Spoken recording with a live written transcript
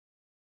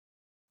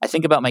I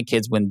think about my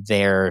kids when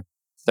they're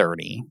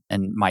 30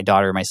 and my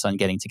daughter and my son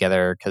getting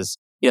together because,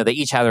 they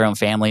each have their own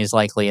families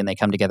likely and they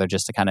come together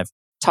just to kind of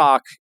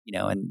talk,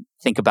 and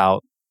think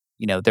about,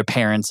 their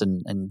parents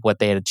and what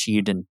they had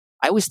achieved. And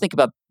I always think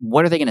about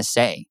what are they going to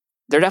say?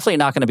 They're definitely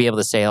not going to be able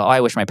to say, oh,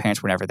 I wish my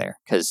parents were never there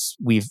because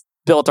we've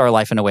built our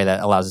life in a way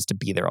that allows us to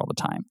be there all the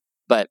time.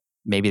 But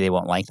maybe they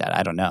won't like that.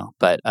 I don't know.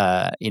 But,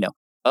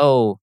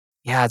 oh,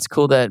 yeah, it's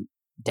cool that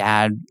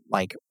dad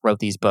wrote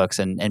these books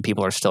and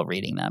people are still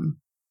reading them.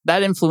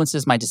 That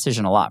influences my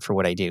decision a lot for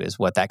what I do is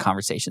what that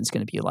conversation is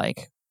going to be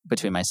like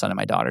between my son and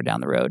my daughter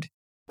down the road.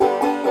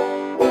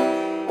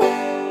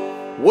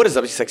 What is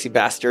up, you sexy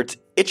bastards?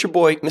 It's your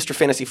boy, Mr.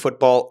 Fantasy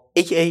Football,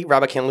 a.k.a.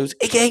 Rob I Can't Lose,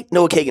 a.k.a.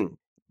 Noah Kagan.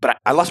 But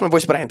I lost my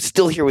voice, but I am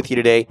still here with you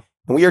today.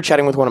 And we are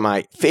chatting with one of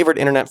my favorite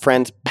internet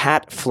friends,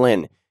 Pat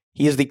Flynn.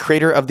 He is the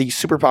creator of the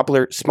super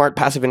popular Smart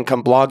Passive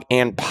Income blog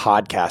and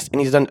podcast. And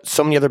he's done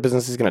so many other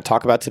businesses he's going to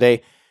talk about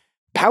today.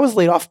 Pat was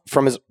laid off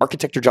from his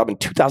architecture job in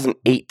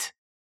 2008.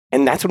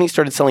 And that's when he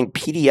started selling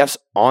PDFs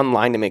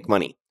online to make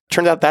money.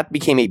 Turned out that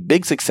became a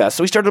big success.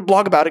 So he started a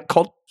blog about it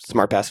called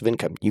Smart Passive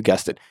Income. You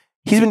guessed it.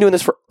 He's been doing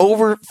this for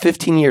over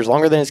 15 years,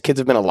 longer than his kids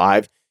have been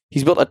alive.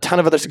 He's built a ton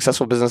of other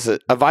successful businesses,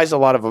 advised a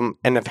lot of them,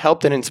 and have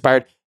helped and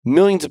inspired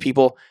millions of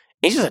people.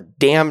 He's just a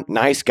damn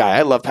nice guy.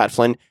 I love Pat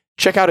Flynn.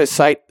 Check out his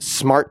site,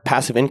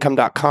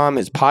 smartpassiveincome.com,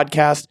 his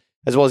podcast,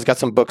 as well as he's got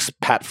some books,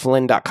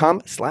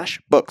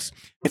 patflynn.com/books.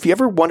 If you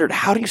ever wondered,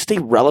 how do you stay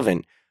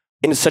relevant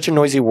in such a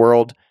noisy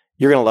world,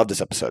 you're going to love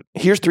this episode.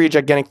 Here's 3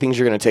 gigantic things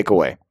you're going to take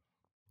away.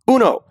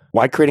 Uno,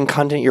 why creating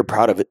content you're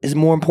proud of is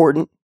more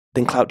important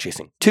than clout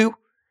chasing. 2,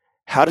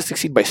 how to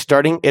succeed by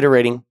starting,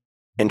 iterating,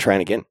 and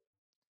trying again.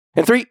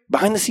 And 3,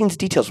 behind the scenes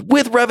details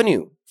with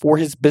revenue for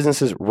his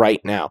businesses right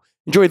now.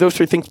 Enjoy those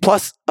 3 things,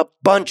 plus a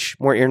bunch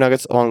more ear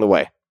nuggets along the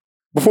way.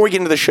 Before we get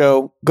into the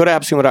show, go to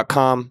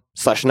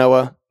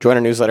appsumo.com/Noah, join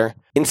our newsletter.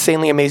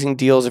 Insanely amazing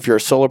deals if you're a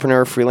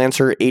solopreneur,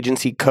 freelancer,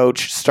 agency,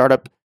 coach,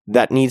 startup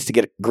that needs to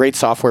get great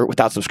software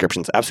without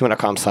subscriptions.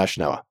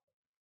 appsumo.com/Noah.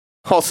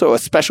 Also, a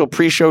special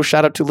pre-show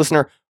shout out to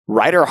listener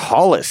Ryder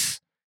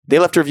Hollis. They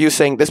left a review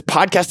saying, this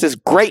podcast is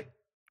great.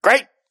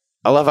 Great.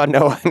 I love how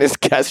Noah and his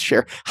guests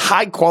share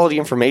high quality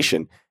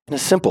information in a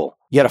simple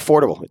yet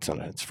affordable,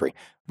 it's free,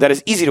 that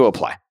is easy to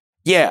apply.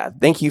 Yeah,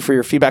 thank you for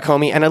your feedback,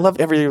 homie. And I love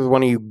every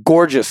one of you.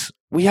 Gorgeous.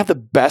 We have the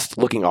best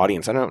looking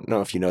audience. I don't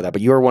know if you know that,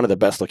 but you are one of the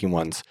best looking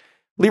ones.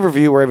 Leave a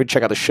review wherever you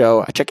check out the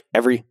show. I check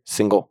every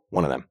single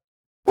one of them.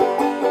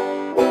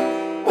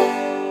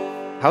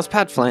 How's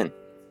Pat Flynn?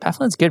 Pat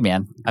Flynn's good,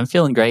 man. I'm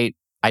feeling great.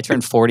 I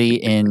turned 40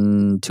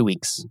 in 2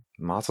 weeks.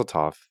 Mazel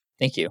tov.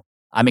 Thank you.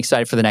 I'm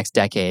excited for the next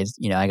decade.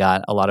 I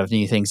got a lot of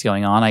new things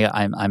going on.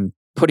 I'm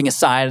putting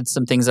aside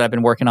some things that I've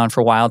been working on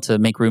for a while to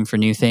make room for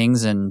new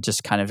things and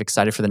just kind of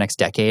excited for the next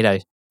decade.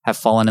 I have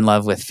fallen in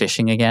love with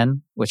fishing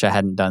again, which I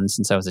hadn't done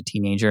since I was a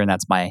teenager. And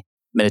that's my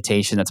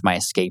meditation. That's my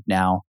escape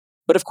now.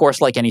 But of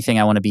course, like anything,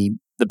 I want to be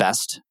the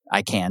best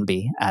I can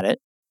be at it.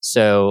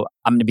 So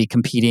I'm going to be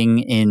competing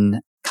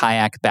in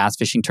kayak bass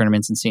fishing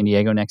tournaments in San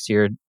Diego next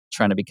year,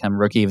 trying to become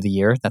Rookie of the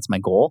Year. That's my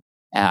goal.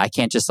 I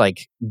can't just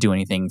do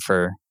anything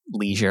for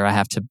leisure. I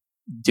have to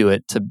do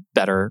it to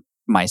better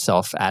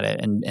myself at it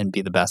and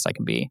be the best I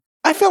can be.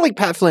 I feel like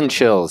Pat Flynn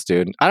chills,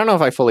 dude. I don't know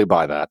if I fully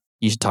buy that.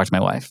 You should talk to my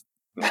wife.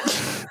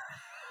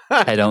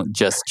 I don't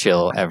just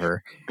chill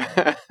ever.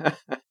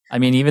 I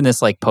mean, even this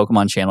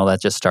Pokemon channel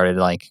that just started,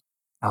 I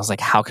was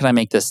like, how can I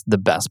make this the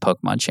best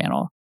Pokemon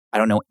channel? I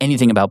don't know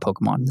anything about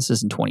Pokemon. This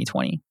is in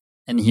 2020.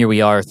 And here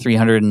we are,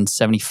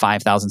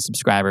 375,000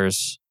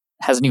 subscribers.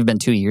 Hasn't even been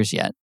 2 years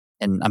yet.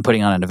 And I'm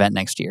putting on an event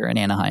next year in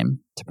Anaheim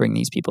to bring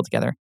these people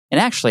together. And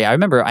actually, I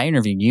remember I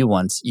interviewed you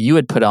once. You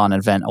had put on an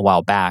event a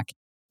while back,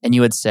 and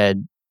you had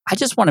said, I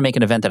just want to make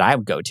an event that I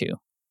would go to.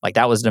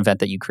 That was an event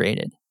that you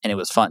created, and it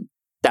was fun.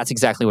 That's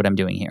exactly what I'm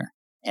doing here.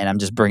 And I'm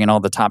just bringing all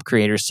the top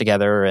creators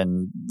together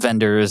and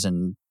vendors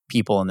and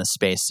people in this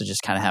space to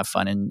just kind of have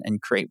fun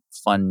and create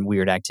fun,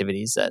 weird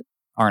activities that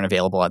aren't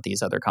available at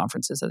these other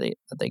conferences that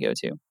they go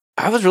to.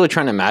 I was really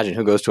trying to imagine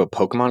who goes to a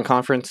Pokemon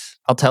conference.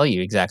 I'll tell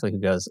you exactly who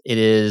goes. It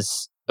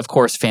is, of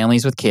course,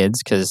 families with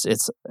kids because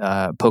it's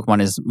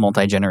Pokemon is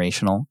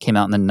multi-generational. Came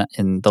out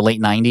in the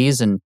late 90s,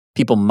 and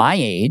people my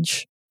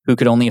age who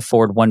could only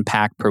afford 1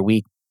 pack per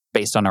week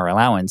based on our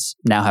allowance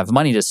now have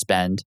money to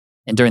spend.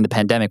 And during the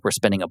pandemic, we're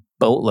spending a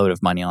boatload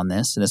of money on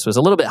this. And this was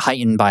a little bit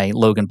heightened by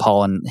Logan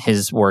Paul and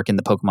his work in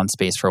the Pokemon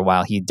space for a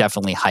while. He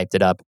definitely hyped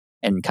it up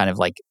and kind of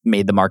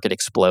made the market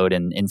explode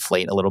and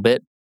inflate a little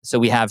bit. So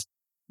we have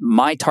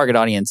my target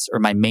audience, or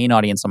my main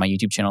audience on my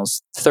YouTube channel,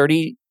 is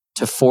 30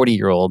 to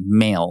 40-year-old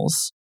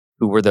males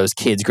who were those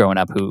kids growing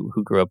up who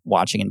grew up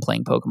watching and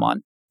playing Pokemon.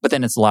 But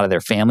then it's a lot of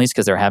their families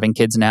because they're having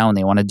kids now and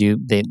they want to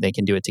they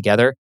can do it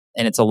together.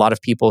 And it's a lot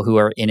of people who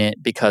are in it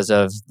because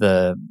of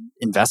the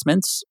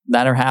investments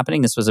that are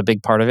happening. This was a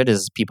big part of it,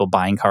 is people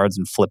buying cards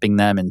and flipping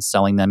them and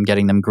selling them,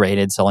 getting them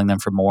graded, selling them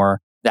for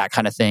more, that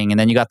kind of thing. And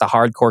then you got the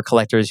hardcore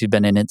collectors who've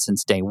been in it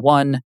since day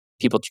one,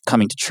 people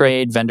coming to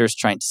trade, vendors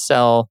trying to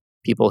sell,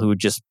 people who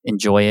just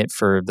enjoy it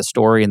for the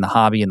story and the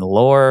hobby and the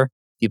lore,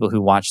 people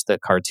who watch the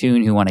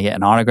cartoon who want to get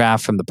an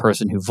autograph from the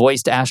person who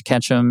voiced Ash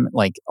Ketchum,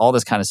 like all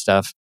this kind of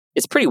stuff.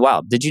 It's pretty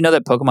wild. Did you know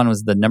that Pokemon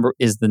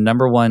is the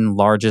number one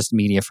largest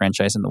media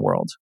franchise in the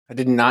world? I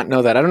did not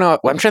know that. I don't know.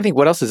 I'm trying to think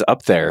what else is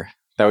up there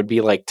that would be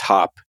like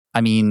top.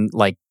 I mean,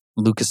 like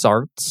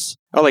LucasArts.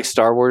 Oh, like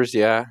Star Wars,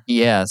 yeah.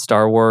 Yeah,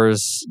 Star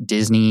Wars,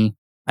 Disney.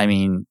 I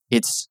mean,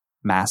 it's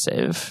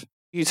massive.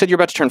 You said you're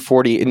about to turn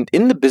 40.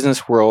 In the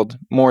business world,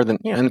 more than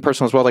in the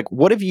personal as well, like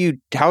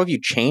how have you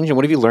changed and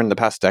what have you learned in the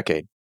past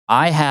decade?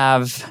 I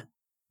have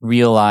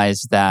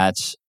realized that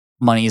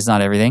money is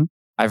not everything.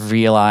 I've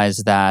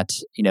realized that,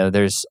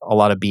 there's a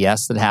lot of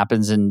BS that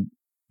happens in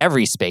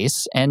every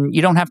space and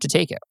you don't have to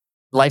take it.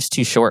 Life's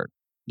too short.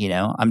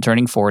 I'm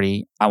turning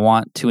 40. I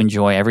want to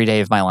enjoy every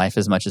day of my life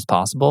as much as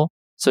possible.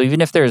 So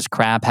even if there's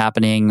crap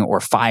happening or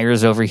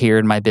fires over here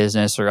in my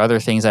business or other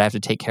things that I have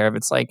to take care of,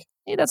 it's like,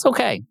 hey, that's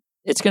okay.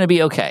 It's going to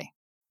be okay.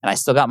 And I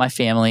still got my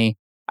family.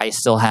 I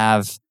still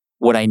have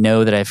what I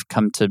know that I've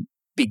come to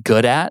be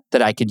good at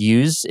that I could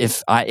use.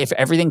 If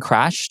everything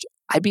crashed,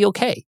 I'd be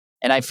okay.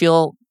 And I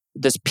feel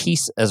this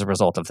peace as a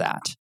result of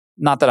that.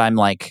 Not that I'm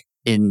like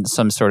in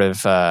some sort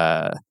of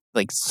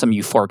like some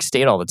euphoric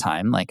state all the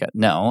time. Like,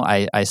 no,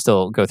 I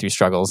still go through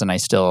struggles and I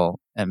still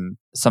am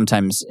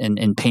sometimes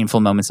in painful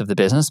moments of the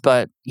business.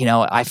 But,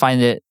 I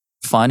find it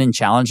fun and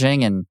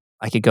challenging. And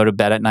I could go to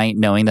bed at night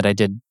knowing that I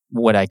did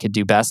what I could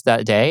do best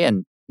that day.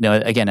 And,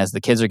 again, as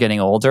the kids are getting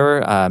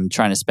older,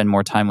 trying to spend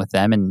more time with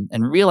them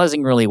and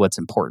realizing really what's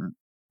important.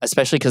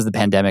 Especially because of the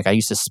pandemic, I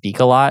used to speak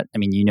a lot. I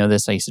mean,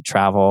 this, I used to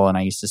travel and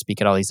I used to speak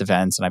at all these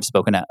events. And I've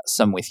spoken at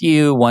some with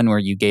you, one where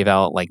you gave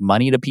out like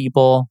money to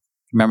people.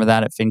 Remember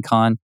that at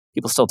FinCon?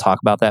 People still talk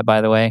about that,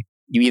 by the way.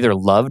 You either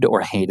loved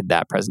or hated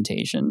that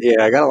presentation.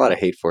 Yeah, I got a lot of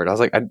hate for it. I was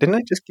like, didn't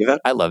I just give out?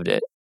 I loved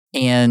it.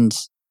 And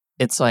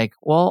it's like,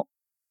 well,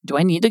 do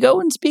I need to go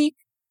and speak?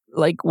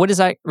 Like, what is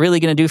that really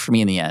going to do for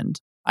me in the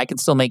end? I can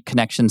still make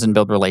connections and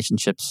build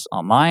relationships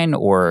online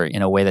or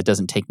in a way that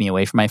doesn't take me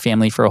away from my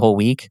family for a whole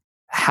week.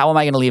 How am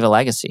I going to leave a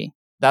legacy?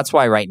 That's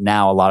why right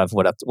now, a lot of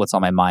what's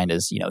on my mind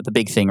is, the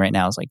big thing right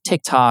now is like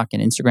TikTok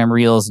and Instagram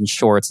Reels and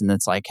Shorts. And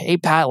it's like, hey,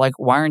 Pat, like,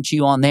 why aren't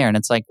you on there? And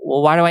it's like,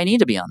 well, why do I need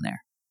to be on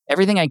there?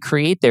 Everything I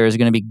create there is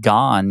going to be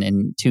gone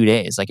in 2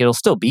 days. Like, it'll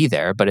still be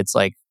there, but it's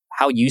like,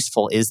 how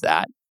useful is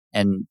that?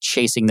 And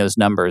chasing those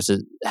numbers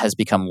has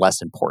become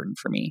less important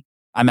for me.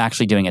 I'm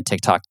actually doing a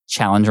TikTok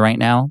challenge right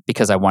now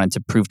because I wanted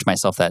to prove to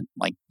myself that,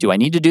 like, do I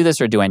need to do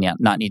this or do I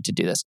not need to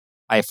do this?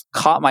 I've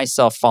caught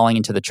myself falling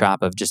into the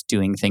trap of just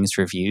doing things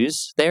for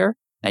views there.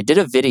 And I did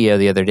a video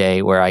the other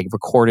day where I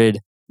recorded,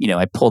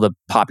 I pulled a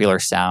popular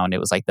sound. It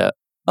was like the,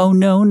 oh,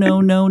 no,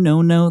 no, no,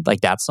 no, no, like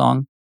that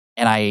song.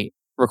 And I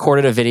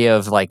recorded a video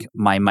of like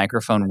my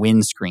microphone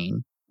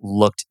windscreen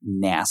looked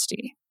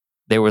nasty.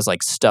 There was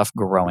like stuff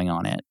growing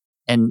on it.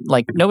 And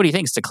like nobody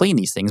thinks to clean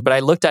these things, but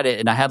I looked at it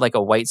and I had like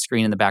a white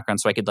screen in the background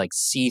so I could like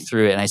see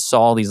through it. And I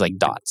saw all these like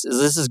dots.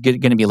 This is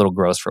going to be a little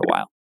gross for a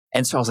while.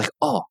 And so I was like,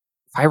 oh,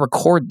 if I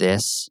record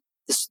this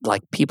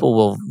like people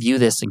will view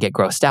this and get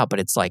grossed out, but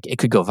it's like it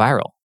could go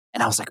viral.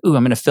 And I was like, ooh,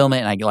 I'm going to film it.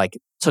 And I like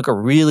took a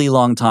really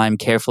long time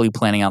carefully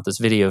planning out this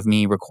video of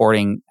me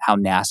recording how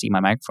nasty my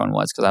microphone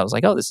was because I was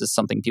like, oh, this is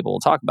something people will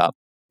talk about.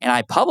 And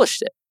I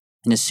published it.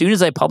 And as soon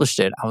as I published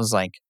it, I was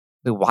like,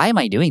 why am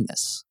I doing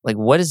this? Like,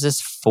 what is this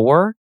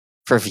for?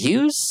 For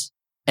views?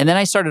 And then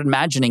I started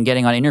imagining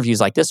getting on interviews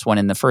like this one.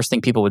 And the first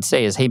thing people would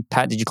say is, hey,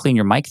 Pat, did you clean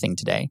your mic thing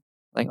today?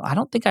 Like, I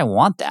don't think I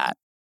want that.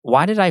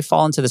 Why did I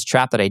fall into this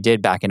trap that I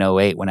did back in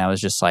 2008 when I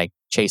was just like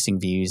chasing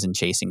views and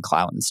chasing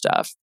clout and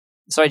stuff?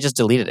 So I just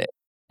deleted it.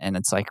 And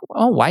it's like,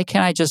 oh, why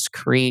can't I just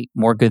create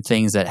more good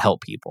things that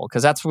help people?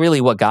 Because that's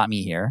really what got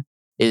me here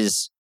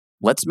is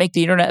let's make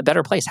the internet a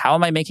better place. How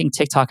am I making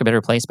TikTok a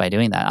better place by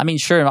doing that? I mean,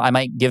 sure, I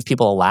might give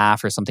people a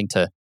laugh or something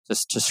to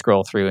just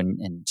scroll through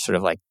and sort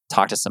of like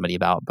talk to somebody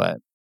about. But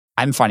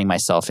I'm finding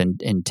myself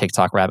in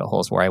TikTok rabbit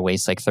holes where I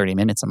waste like 30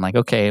 minutes. I'm like,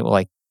 okay, well,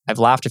 like I've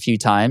laughed a few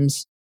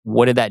times.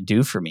 What did that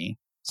do for me?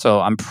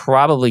 So I'm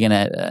probably going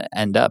to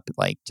end up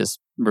like just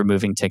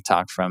removing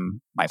TikTok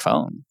from my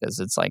phone because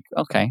it's like,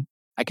 okay,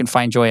 I can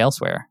find joy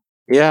elsewhere.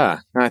 Yeah,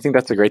 no, I think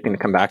that's a great thing to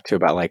come back to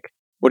about like,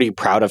 what are you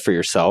proud of for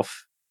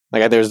yourself?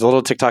 Like there's a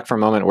little TikTok for a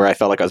moment where I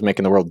felt like I was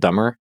making the world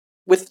dumber.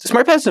 With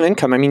Smart Passive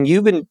Income, I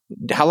mean,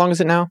 how long is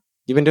it now?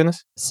 You've been doing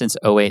this? Since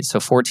 2008, so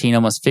 14,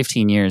 almost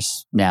 15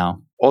 years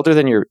now. Older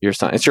than your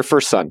son. It's your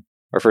first son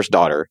or first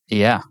daughter.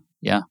 Yeah.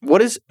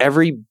 What is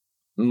every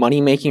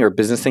money-making or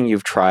business thing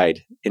you've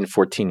tried in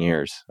 14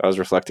 years? I was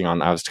reflecting on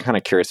that. I was kind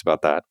of curious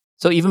about that.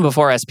 So even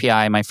before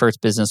SPI, my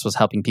first business was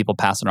helping people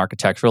pass an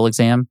architectural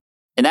exam.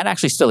 And that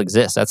actually still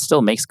exists. That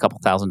still makes a couple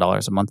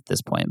 $1,000s a month at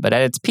this point. But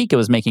at its peak, it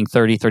was making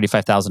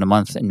 $30,000-$35,000 a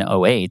month in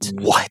 2008.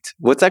 What?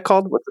 What's that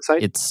called? What's the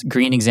site? It's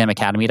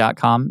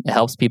greenexamacademy.com. It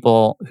helps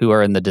people who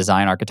are in the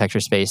design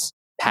architecture space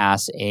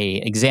pass a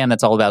exam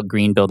that's all about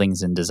green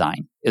buildings and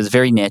design. It was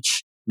very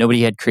niche.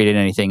 Nobody had created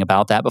anything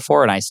about that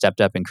before. And I stepped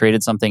up and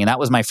created something. And that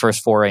was my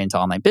first foray into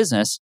online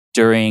business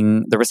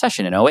during the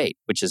recession in 2008,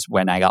 which is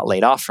when I got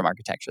laid off from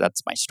architecture.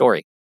 That's my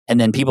story. And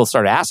then people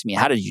started asking me,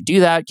 how did you do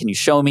that? Can you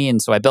show me?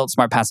 And so I built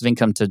Smart Passive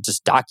Income to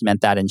just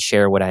document that and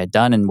share what I had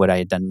done and what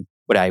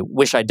I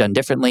wish I'd done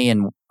differently.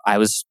 And I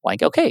was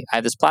like, okay, I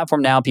have this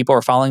platform now. People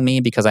are following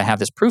me because I have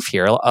this proof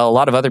here. A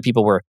lot of other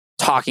people were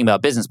talking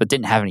about business, but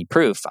didn't have any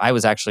proof. I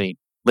was actually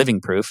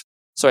living proof.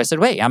 So I said,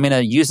 wait, I'm going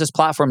to use this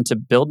platform to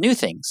build new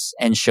things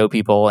and show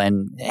people.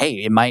 And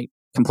hey, it might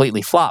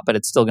completely flop, but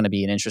it's still going to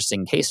be an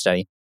interesting case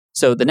study.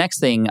 So the next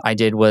thing I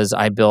did was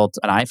I built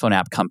an iPhone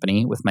app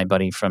company with my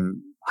buddy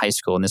from high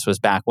school. And this was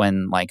back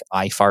when like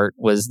iFart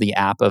was the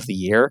app of the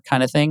year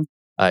kind of thing,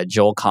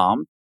 Joel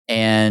Comm.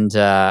 And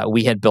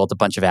we had built a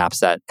bunch of apps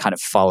that kind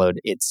of followed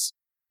its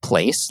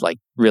place, like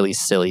really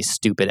silly,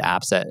 stupid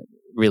apps that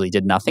really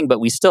did nothing, but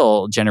we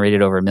still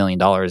generated over $1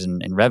 million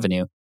in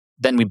revenue.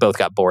 Then we both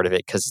got bored of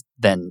it because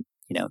then,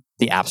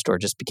 the App Store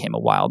just became a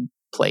wild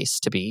place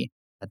to be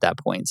at that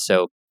point.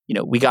 So,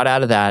 we got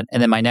out of that.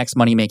 And then my next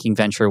money-making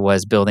venture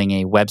was building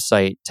a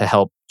website to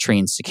help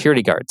train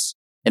security guards.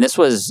 And this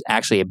was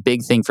actually a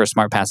big thing for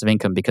Smart Passive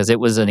Income because it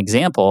was an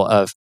example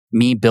of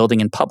me building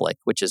in public,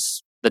 which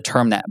is the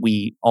term that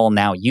we all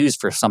now use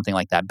for something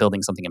like that,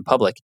 building something in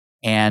public.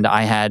 And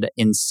I had,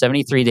 in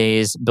 73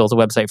 days, built a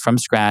website from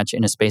scratch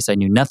in a space I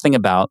knew nothing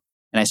about.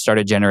 And I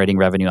started generating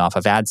revenue off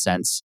of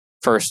AdSense.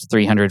 First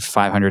 $300,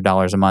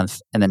 $500 a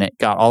month. And then it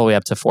got all the way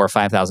up to $4,000 or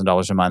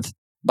 $5,000 a month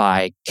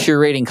by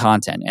curating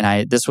content.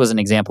 And this was an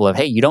example of,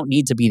 hey, you don't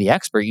need to be the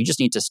expert. You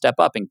just need to step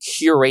up and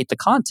curate the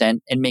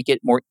content and make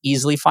it more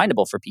easily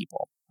findable for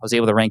people. I was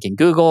able to rank in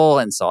Google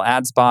and sell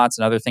ad spots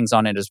and other things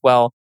on it as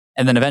well.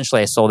 And then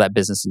eventually I sold that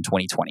business in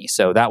 2020.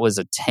 So that was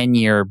a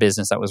 10-year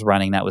business that was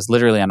running that was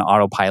literally on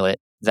autopilot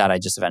that I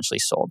just eventually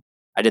sold.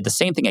 I did the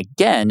same thing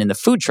again in the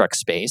food truck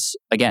space.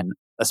 Again,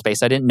 a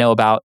space I didn't know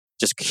about,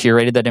 just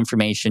curated that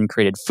information,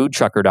 created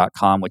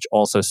foodtrucker.com, which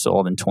also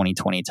sold in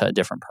 2020 to a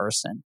different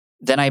person.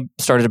 Then I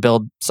started to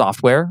build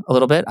software a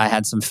little bit. I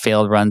had some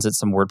failed runs at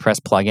some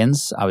WordPress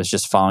plugins. I was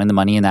just following the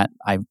money, and that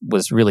I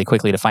was really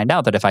quickly to find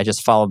out that if I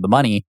just followed the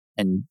money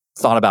and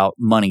thought about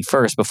money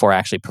first before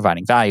actually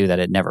providing value, that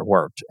it never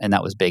worked. And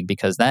that was big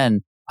because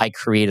then I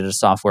created a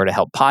software to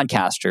help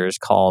podcasters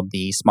called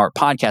the Smart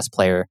Podcast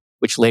Player,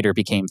 which later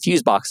became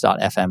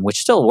Fusebox.fm, which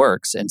still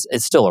works and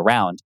it's still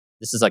around.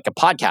 This is like a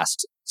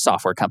podcast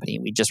software company.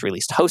 We just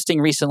released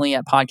hosting recently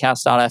at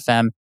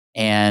podcast.fm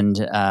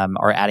and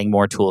are adding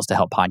more tools to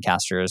help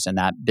podcasters. And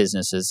that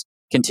business has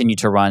continued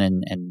to run.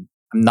 And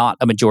I'm not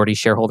a majority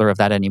shareholder of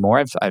that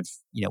anymore.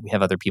 We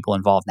have other people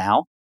involved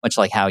now, much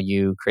like how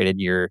you created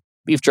your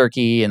beef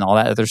jerky and all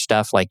that other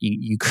stuff. Like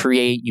you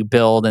create, you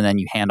build, and then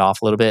you hand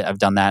off a little bit. I've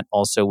done that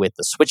also with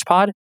the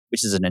SwitchPod,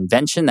 which is an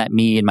invention that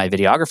me and my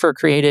videographer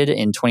created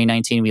in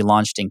 2019. We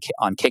launched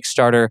on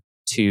Kickstarter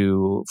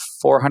to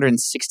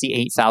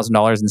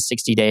 $468,000 in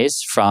 60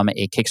 days from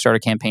a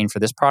Kickstarter campaign for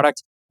this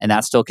product. And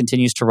that still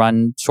continues to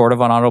run sort of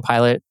on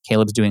autopilot.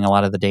 Caleb's doing a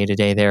lot of the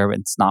day-to-day there, but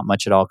it's not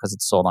much at all because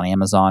it's sold on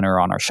Amazon or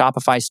on our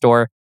Shopify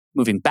store.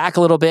 Moving back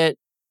a little bit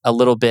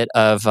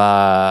of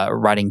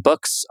writing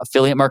books.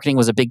 Affiliate marketing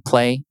was a big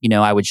play.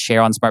 I would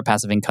share on Smart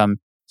Passive Income.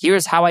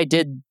 Here's how I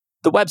did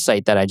the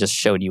website that I just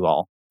showed you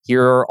all.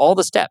 Here are all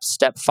the steps.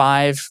 Step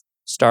 5,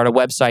 start a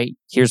website.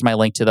 Here's my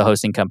link to the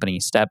hosting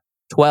company. Step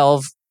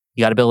 12,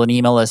 you got to build an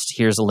email list.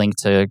 Here's a link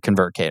to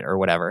ConvertKit or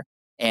whatever.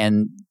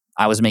 And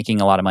I was making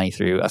a lot of money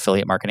through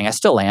affiliate marketing. I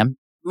still am.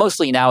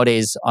 Mostly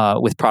nowadays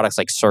with products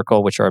like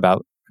Circle, which are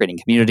about creating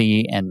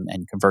community, and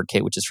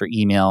ConvertKit, which is for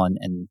email,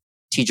 and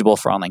Teachable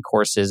for online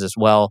courses as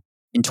well.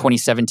 In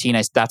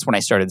 2017, that's when I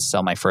started to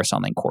sell my first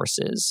online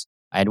courses.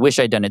 I wish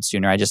I'd done it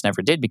sooner. I just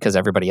never did because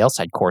everybody else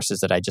had courses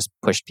that I just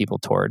pushed people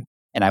toward,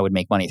 and I would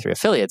make money through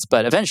affiliates.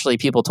 But eventually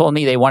people told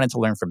me they wanted to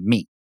learn from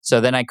me.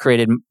 So then I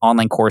created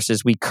online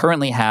courses. We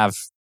currently have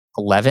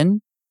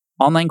 11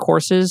 online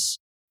courses.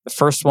 The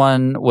first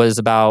one was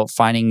about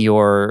finding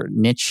your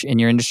niche in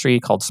your industry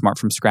called Smart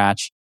from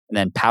Scratch. And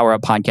then Power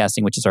Up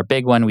Podcasting, which is our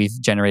big one.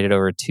 We've generated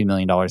over $2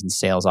 million in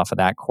sales off of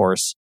that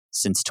course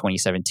since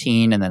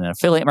 2017. And then an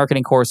affiliate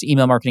marketing course,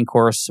 email marketing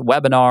course,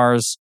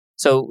 webinars.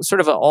 So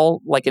sort of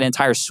all like an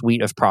entire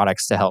suite of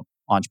products to help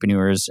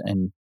entrepreneurs.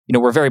 And,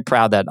 we're very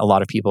proud that a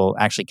lot of people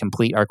actually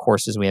complete our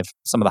courses. We have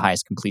some of the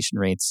highest completion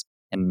rates.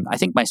 And I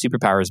think my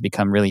superpower has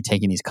become really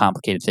taking these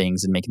complicated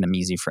things and making them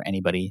easy for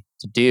anybody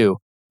to do.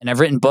 And I've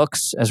written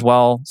books as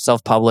well,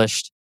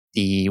 self-published.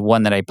 The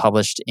one that I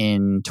published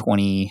in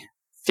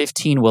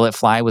 2015, Will It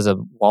Fly, was a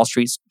Wall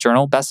Street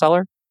Journal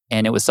bestseller,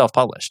 and it was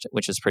self-published,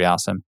 which is pretty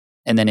awesome.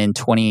 And then in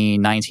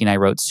 2019, I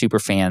wrote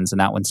Superfans, and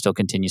that one still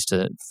continues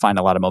to find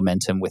a lot of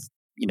momentum with,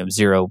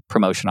 zero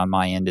promotion on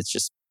my end. It's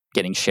just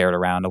getting shared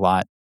around a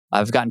lot.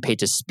 I've gotten paid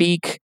to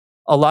speak,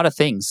 a lot of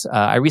things.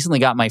 I recently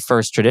got my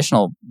first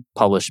traditional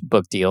published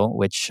book deal,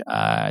 which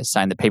I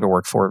signed the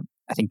paperwork for,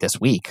 I think, this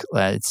week.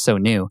 It's so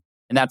new.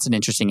 And that's an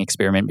interesting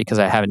experiment because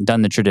I haven't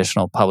done the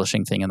traditional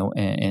publishing thing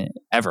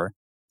ever.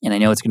 And I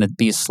know it's going to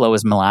be as slow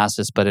as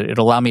molasses, but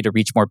it'll allow me to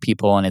reach more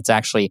people. And it's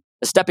actually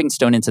a stepping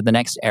stone into the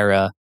next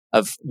era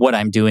of what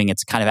I'm doing.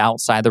 It's kind of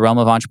outside the realm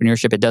of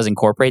entrepreneurship. It does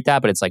incorporate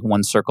that, but it's like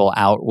one circle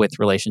out with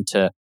relation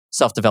to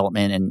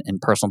self-development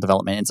and personal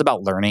development. It's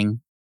about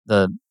learning.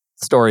 The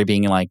story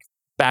being like,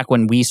 back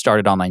when we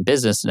started online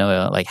business,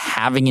 like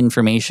having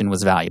information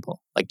was valuable.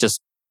 Like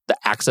just the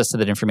access to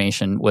that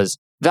information was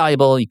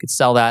valuable. You could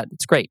sell that.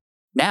 It's great.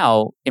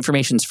 Now,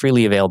 information is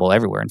freely available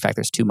everywhere. In fact,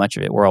 there's too much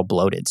of it. We're all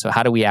bloated. So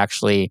how do we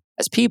actually,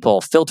 as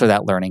people, filter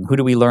that learning? Who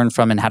do we learn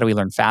from and how do we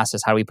learn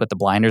fastest? How do we put the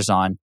blinders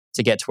on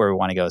to get to where we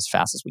want to go as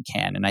fast as we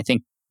can? And I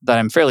think that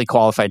I'm fairly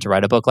qualified to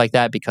write a book like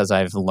that because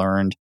I've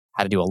learned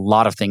how to do a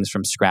lot of things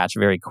from scratch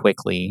very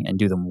quickly and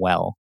do them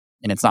well.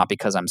 And it's not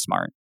because I'm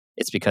smart.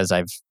 It's because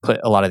I've put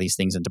a lot of these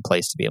things into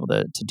place to be able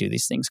to do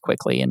these things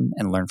quickly and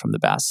learn from the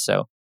best.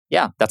 So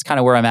yeah, that's kind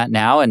of where I'm at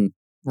now. And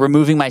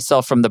removing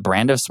myself from the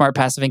brand of Smart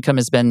Passive Income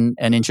has been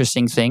an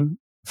interesting thing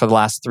for the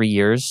last 3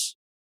 years.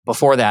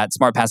 Before that,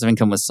 Smart Passive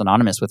Income was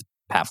synonymous with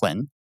Pat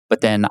Flynn.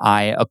 But then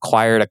I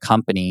acquired a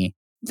company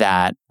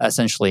that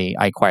essentially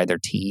I acquired their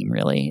team,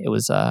 really. It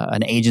was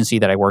an agency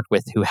that I worked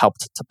with who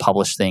helped to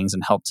publish things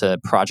and helped to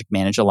project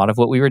manage a lot of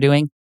what we were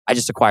doing. I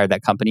just acquired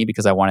that company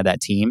because I wanted that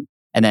team.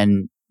 And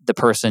then the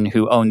person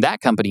who owned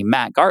that company,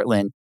 Matt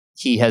Gartland,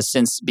 he has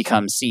since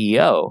become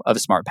CEO of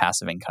Smart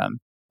Passive Income.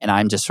 And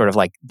I'm just sort of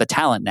like the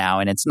talent now.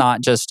 And it's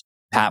not just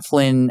Pat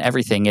Flynn,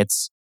 everything.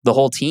 It's the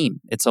whole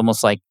team. It's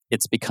almost like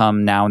it's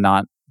become now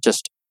not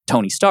just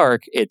Tony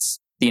Stark. It's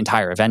the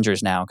entire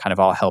Avengers now kind of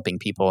all helping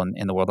people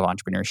in the world of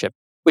entrepreneurship,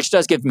 which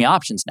does give me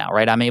options now,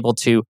 right? I'm able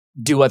to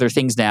do other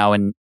things now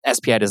and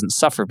SPI doesn't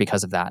suffer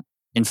because of that.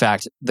 In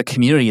fact, the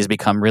community has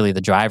become really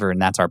the driver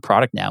and that's our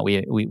product now.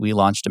 We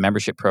launched a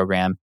membership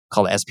program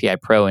called SPI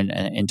Pro in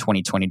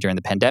 2020 during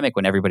the pandemic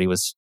when everybody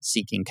was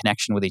seeking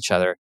connection with each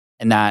other.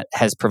 And that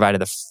has provided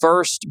the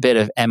first bit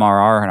of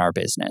MRR in our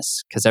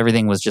business because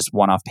everything was just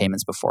one-off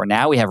payments before.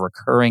 Now we have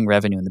recurring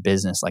revenue in the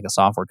business like a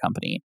software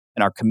company.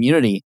 And our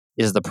community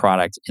is the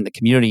product and the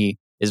community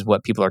is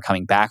what people are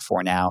coming back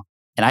for now.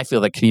 And I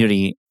feel that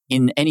community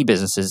in any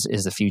business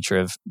is the future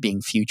of being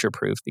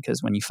future-proof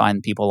because when you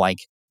find people like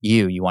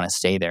you want to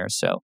stay there.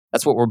 So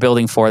that's what we're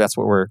building for. That's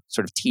what we're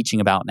sort of teaching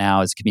about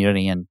now is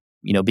community and,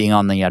 being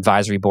on the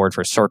advisory board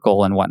for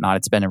Circle and whatnot.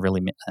 It's been a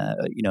really,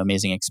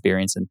 amazing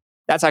experience. And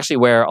that's actually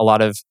where a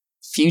lot of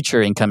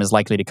future income is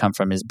likely to come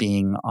from is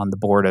being on the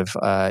board of,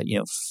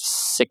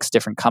 6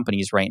 different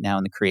companies right now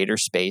in the creator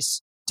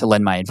space to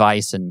lend my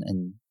advice and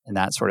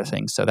that sort of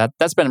thing. So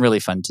that's been really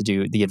fun to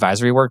do the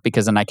advisory work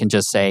because then I can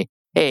just say,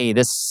 hey,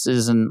 this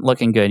isn't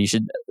looking good. You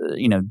should,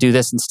 do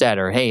this instead.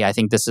 Or, hey, I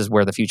think this is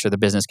where the future of the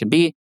business can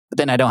be. But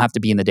then I don't have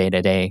to be in the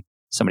day-to-day.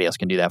 Somebody else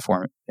can do that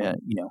for me,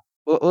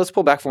 Well, let's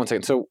pull back for 1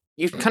 second. So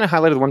you kind of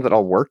highlighted the ones that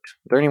all worked.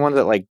 Are there any ones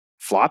that like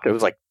flopped? It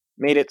was like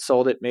made it,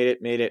 sold it, made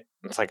it.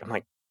 It's like, I'm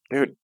like,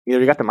 dude, either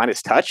you got the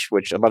Midas touch,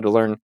 which I'd love to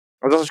learn.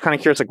 I was also kind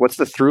of curious, like, what's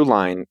the through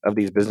line of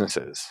these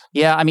businesses?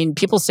 Yeah, I mean,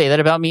 people say that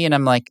about me, and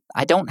I'm like,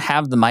 I don't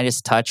have the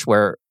Midas touch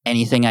where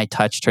anything I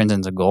touch turns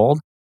into gold.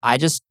 I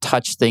just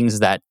touch things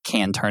that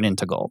can turn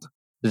into gold.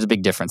 There's a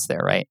big difference there,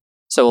 right?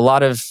 So a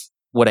lot of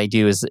what I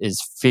do is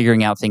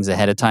figuring out things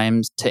ahead of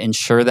time to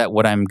ensure that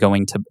what I'm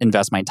going to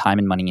invest my time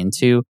and money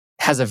into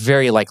has a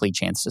very likely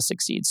chance to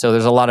succeed. So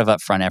there's a lot of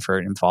upfront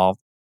effort involved.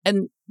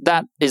 And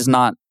that is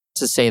not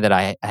to say that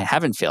I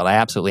haven't failed. I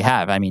absolutely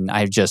have. I mean,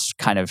 I've just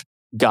kind of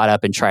got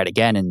up and tried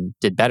again and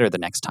did better the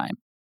next time.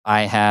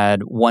 I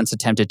had once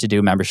attempted to do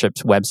a membership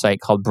website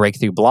called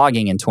Breakthrough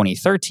Blogging in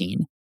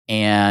 2013,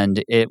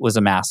 and it was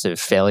a massive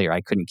failure.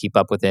 I couldn't keep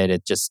up with it.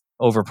 It just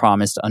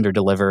overpromised,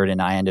 underdelivered,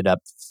 and I ended up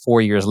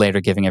 4 years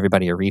later giving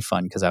everybody a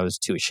refund because I was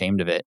too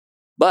ashamed of it.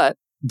 But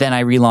then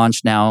I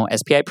relaunched now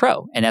SPI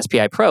Pro, and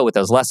SPI Pro with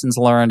those lessons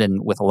learned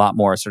and with a lot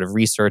more sort of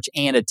research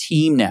and a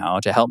team now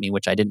to help me,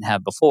 which I didn't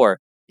have before.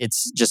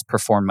 It's just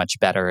performed much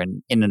better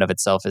and in and of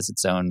itself is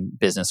its own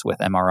business with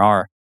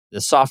MRR.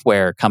 The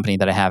software company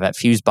that I have at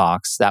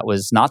Fusebox, that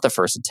was not the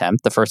first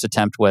attempt. The first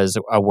attempt was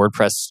a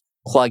WordPress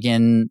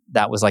plugin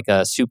that was like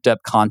a souped up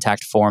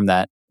contact form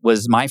that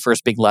was my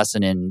first big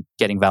lesson in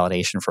getting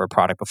validation for a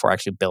product before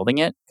actually building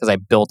it because I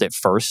built it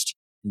first,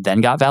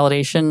 then got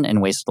validation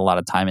and wasted a lot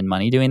of time and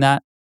money doing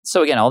that.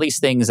 So again, all these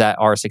things that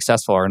are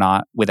successful are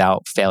not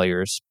without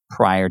failures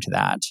prior to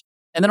that.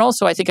 And then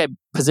also, I think I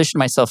positioned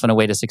myself in a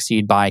way to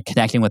succeed by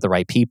connecting with the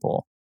right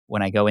people.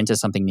 When I go into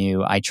something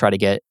new, I try to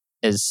get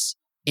as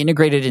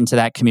integrated into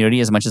that community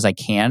as much as I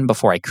can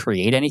before I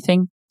create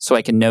anything so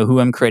I can know who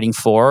I'm creating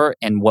for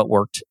and what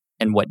worked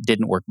and what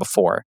didn't work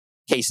before.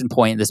 Case in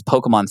point, this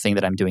Pokemon thing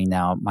that I'm doing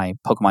now, my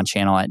Pokemon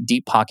channel at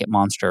Deep Pocket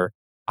Monster,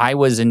 I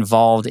was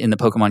involved in the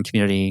Pokemon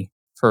community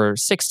for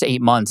 6 to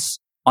 8 months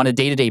on a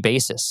day-to-day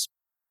basis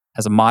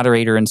as a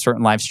moderator in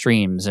certain live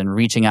streams and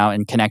reaching out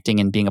and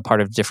connecting and being a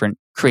part of different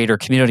creator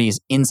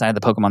communities inside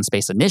the Pokemon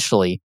space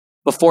initially,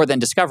 before then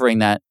discovering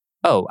that,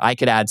 oh, I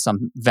could add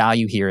some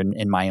value here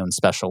in my own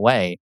special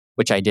way,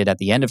 which I did at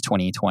the end of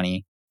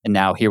 2020. And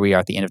now here we are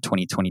at the end of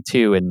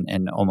 2022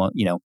 and almost,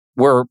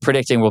 we're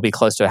predicting we'll be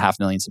close to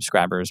 500,000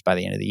 subscribers by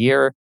the end of the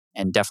year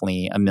and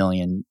definitely 1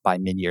 million by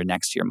mid-year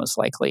next year, most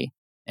likely.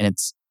 And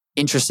it's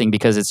interesting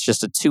because it's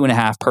just a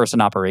 2.5 person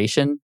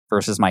operation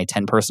versus my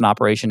 10 person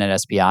operation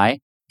at SPI.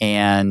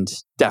 And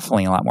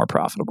definitely a lot more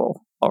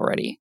profitable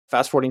already.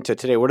 fast forwarding to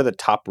today, what are the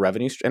top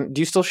revenue? And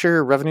do you still share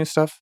your revenue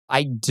stuff?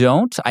 I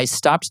don't. I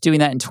stopped doing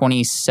that in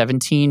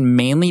 2017,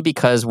 mainly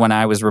because when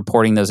I was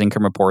reporting those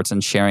income reports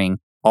and sharing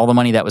all the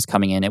money that was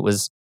coming in, it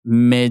was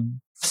mid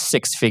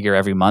 6-figure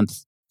every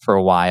month for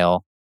a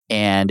while.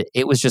 And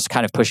it was just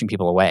kind of pushing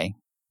people away.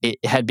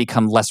 It had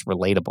become less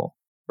relatable,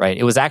 right?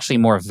 It was actually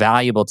more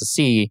valuable to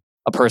see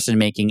a person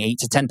making $8,000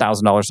 to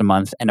 $10,000 a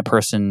month and a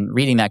person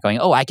reading that going,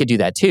 oh, I could do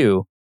that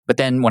too. But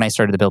then when I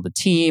started to build a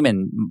team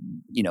and,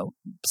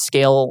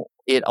 scale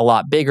it a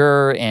lot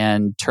bigger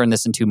and turn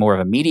this into more of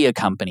a media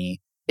company,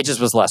 it just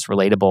was less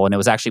relatable. And it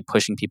was actually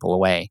pushing people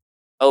away.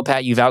 Oh,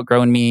 Pat, you've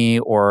outgrown me,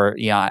 or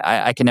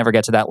I can never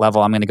get to that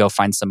level. I'm going to go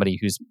find somebody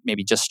who's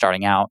maybe just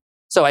starting out.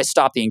 So I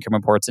stopped the income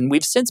reports, and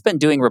we've since been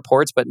doing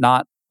reports, but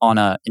not on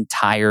an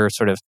entire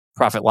sort of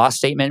profit loss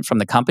statement from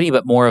the company,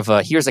 but more of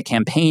here's a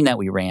campaign that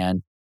we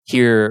ran.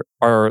 Here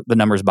are the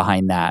numbers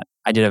behind that.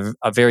 I did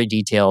a very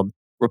detailed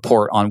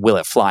report on Will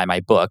It Fly, my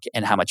book,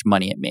 and how much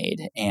money it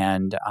made.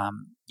 And,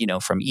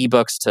 from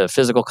ebooks to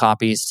physical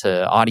copies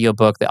to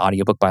audiobook. The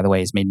audiobook, by the way,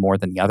 has made more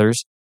than the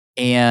others.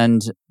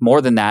 And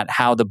more than that,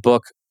 how the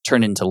book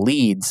turned into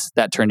leads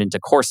that turned into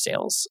course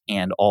sales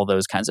and all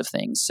those kinds of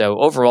things. So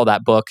overall,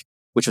 that book,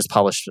 which was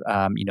published,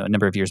 a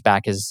number of years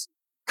back, is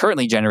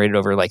currently generated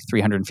over like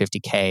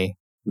 $350K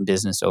in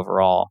business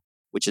overall,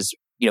 which is,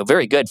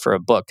 very good for a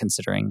book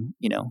considering,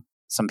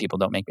 some people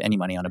don't make any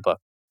money on a book.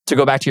 To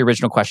go back to your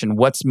original question,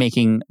 what's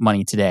making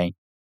money today?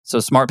 So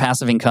smart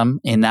passive income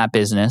in that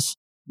business,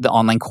 the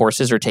online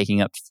courses are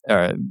taking up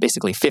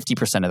basically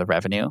 50% of the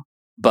revenue,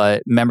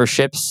 but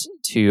memberships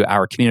to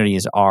our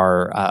communities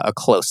are a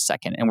close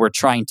second. And we're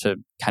trying to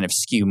kind of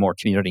skew more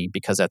community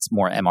because that's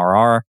more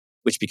MRR,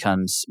 which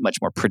becomes much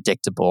more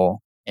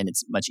predictable, and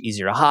it's much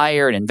easier to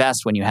hire and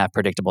invest when you have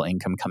predictable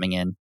income coming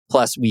in.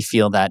 Plus, we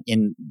feel that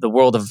in the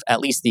world of at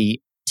least the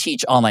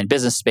teach online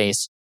business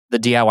space, the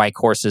DIY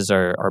courses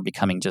are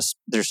becoming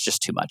there's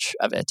just too much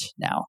of it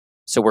now.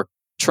 So we're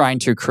trying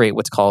to create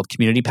what's called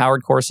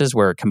community-powered courses,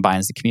 where it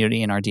combines the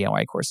community and our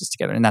DIY courses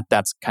together. And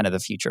that's kind of the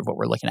future of what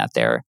we're looking at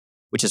there,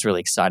 which is really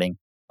exciting.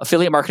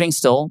 Affiliate marketing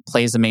still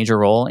plays a major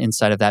role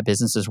inside of that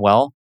business as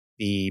well.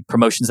 The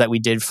promotions that we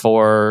did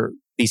for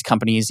these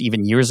companies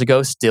even years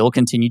ago still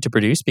continue to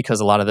produce because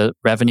a lot of the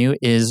revenue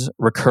is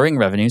recurring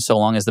revenue, so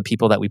long as the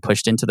people that we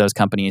pushed into those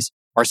companies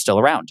are still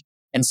around.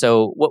 And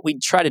so what we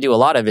try to do a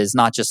lot of is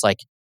not just like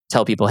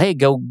tell people, hey,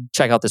 go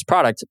check out this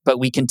product, but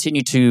we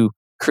continue to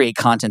create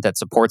content that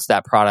supports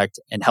that product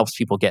and helps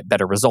people get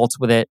better results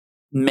with it.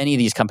 Many of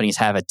these companies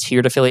have a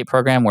tiered affiliate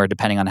program where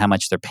depending on how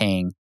much they're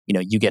paying,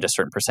 you get a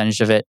certain percentage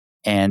of it,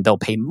 and they'll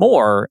pay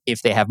more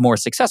if they have more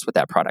success with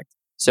that product.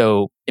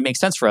 So it makes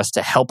sense for us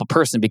to help a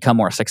person become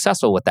more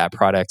successful with that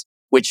product,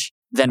 which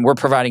then we're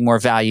providing more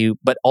value,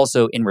 but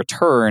also in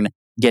return,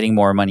 getting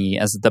more money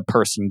as the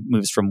person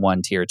moves from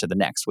one tier to the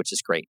next, which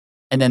is great.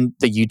 And then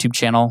the YouTube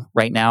channel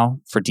right now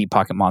for Deep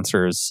Pocket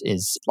Monsters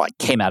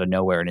came out of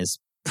nowhere and is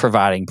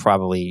providing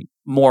probably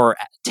more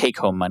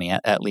take-home money,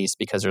 at least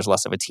because there's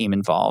less of a team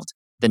involved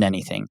than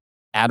anything.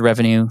 Ad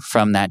revenue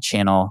from that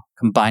channel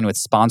combined with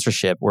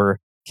sponsorship, we're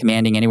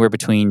commanding anywhere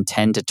between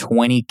 10 to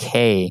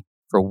 20K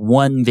for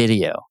one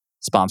video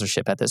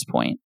sponsorship at this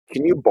point.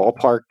 Can you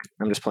ballpark,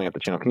 I'm just pulling up the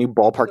channel, can you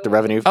ballpark the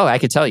revenue? Oh, I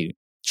could tell you.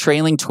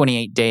 Trailing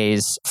 28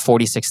 days,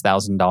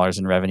 $46,000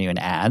 in revenue in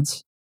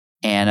ads,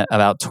 and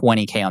about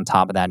 20K on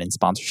top of that in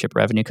sponsorship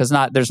revenue, because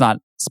there's not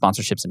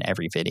sponsorships in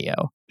every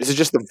video. Is it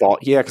just the volume?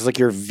 Yeah, because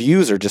your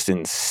views are just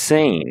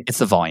insane. It's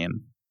the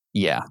volume.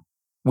 Yeah.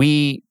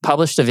 We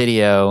published a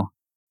video,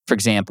 for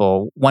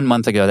example, 1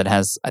 month ago that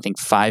has, I think,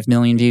 5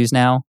 million views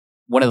now.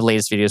 One of the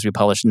latest videos we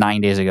published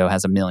 9 days ago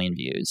has 1 million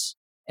views.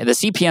 And the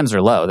CPMs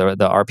are low.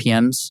 The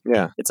RPMs,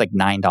 it's like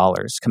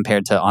 $9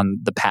 compared to on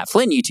the Pat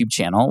Flynn YouTube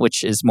channel,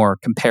 which is more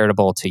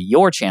comparable to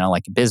your channel,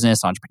 like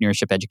business,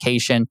 entrepreneurship,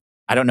 education.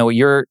 I don't know what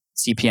your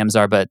CPMs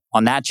are, but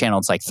on that channel,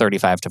 it's like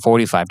 $35 to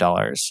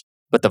 $45.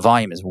 But the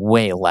volume is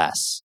way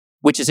less,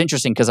 which is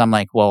interesting because I'm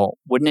like, well,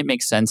 wouldn't it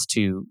make sense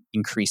to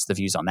increase the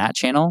views on that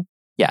channel?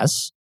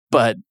 Yes.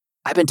 But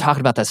I've been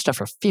talking about that stuff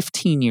for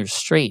 15 years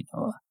straight.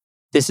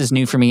 This is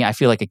new for me. I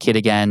feel like a kid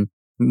again.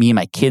 Me and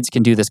my kids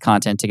can do this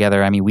content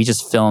together. I mean, we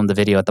just filmed the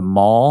video at the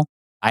mall.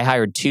 I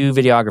hired 2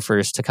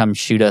 videographers to come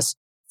shoot us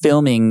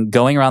filming,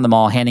 going around the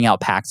mall, handing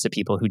out packs to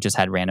people who just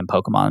had random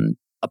Pokemon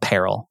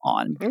apparel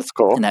on. That's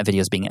cool. And that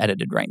video is being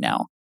edited right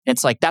now. And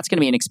it's like, that's going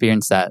to be an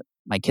experience that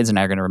my kids and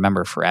I are going to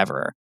remember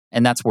forever.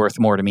 And that's worth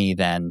more to me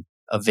than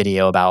a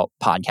video about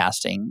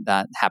podcasting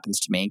that happens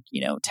to make,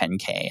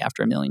 10K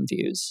after 1 million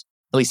views,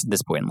 at least at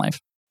this point in life.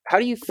 How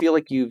do you feel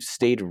like you've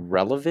stayed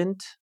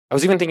relevant? I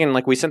was even thinking,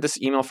 we sent this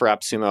email for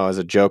AppSumo as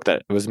a joke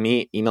that it was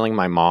me emailing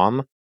my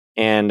mom.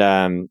 And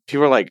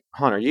people were like,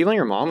 Hon, are you emailing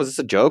your mom? Was this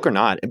a joke or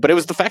not? But it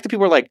was the fact that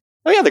people were like,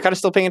 oh yeah, they're kind of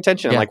still paying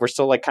attention. Yeah. We're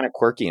still kind of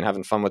quirky and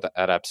having fun with it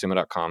at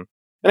appsumo.com.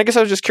 And I guess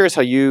I was just curious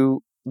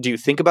do you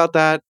think about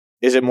that?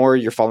 Is it more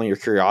you're following your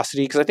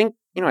curiosity? Because I think,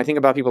 I think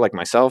about people like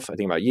myself. I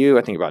think about you.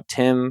 I think about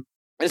Tim.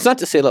 And it's not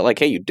to say that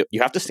hey,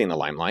 you have to stay in the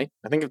limelight.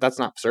 I think if that's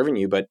not serving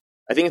you, but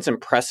I think it's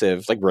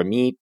impressive. Like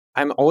Ramit,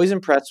 I'm always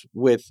impressed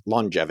with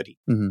longevity.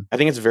 Mhm. I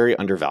think it's very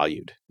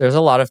undervalued. There's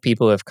a lot of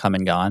people who have come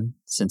and gone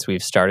since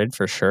we've started,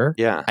 for sure.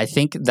 Yeah. I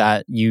think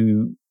that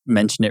you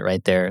mentioned it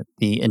right there.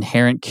 The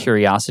inherent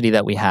curiosity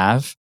that we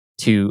have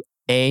to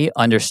A,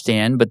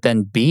 understand, but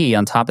then B,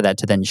 on top of that,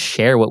 to then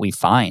share what we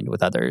find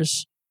with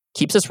others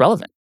keeps us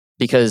relevant.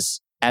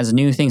 Because as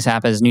new things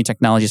happen, as new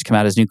technologies come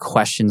out, as new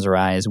questions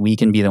arise, we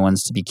can be the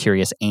ones to be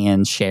curious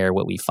and share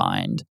what we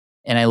find.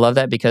 And I love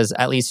that because,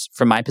 at least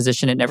from my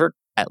position,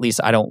 at least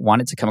I don't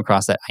want it to come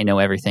across that I know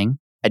everything.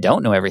 I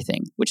don't know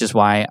everything, which is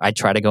why I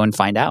try to go and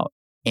find out.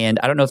 And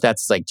I don't know if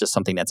that's like just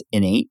something that's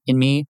innate in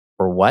me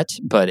or what,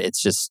 but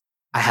it's just,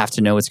 I have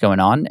to know what's going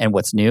on and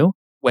what's new,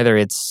 whether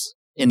it's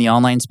in the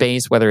online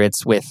space, whether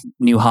it's with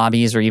new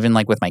hobbies or even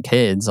like with my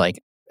kids.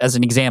 Like, as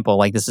an example,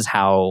 like this is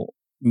how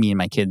me and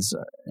my kids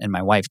and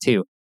my wife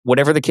too,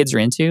 whatever the kids are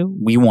into,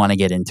 we want to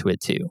get into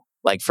it too.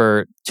 Like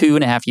for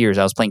 2.5 years,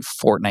 I was playing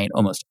Fortnite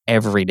almost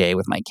every day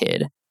with my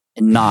kid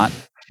and not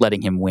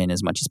letting him win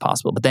as much as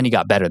possible. But then he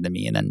got better than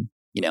me. And then,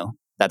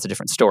 that's a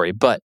different story.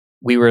 But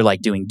we were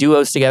like doing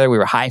duos together. We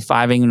were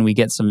high-fiving when we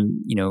get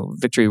some,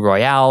 victory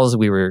royales.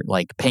 We were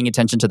like paying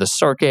attention to the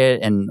circuit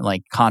and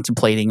like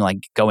contemplating like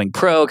going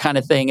pro kind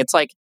of thing. It's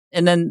like,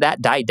 and then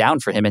that died down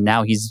for him. And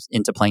now he's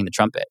into playing the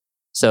trumpet.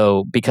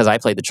 So because I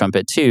played the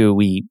trumpet too,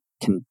 we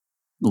can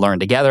learn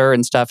together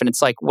and stuff. And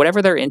it's like,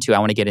 whatever they're into, I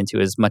want to get into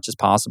as much as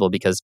possible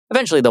because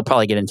eventually they'll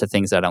probably get into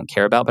things that I don't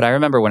care about. But I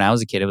remember when I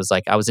was a kid, it was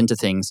like I was into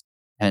things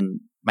and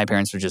my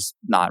parents would just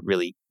not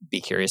really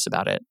be curious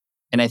about it.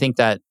 And I think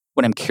that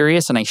when I'm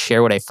curious and I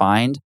share what I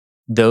find,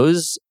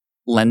 those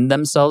lend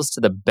themselves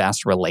to the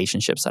best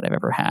relationships that I've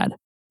ever had.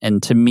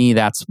 And to me,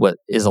 that's what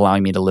is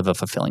allowing me to live a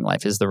fulfilling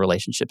life, is the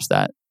relationships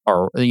that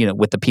are,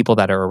 with the people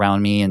that are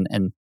around me.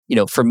 And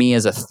for me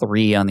as a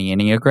 3 on the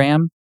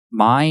Enneagram,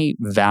 my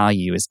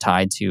value is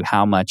tied to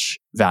how much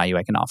value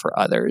I can offer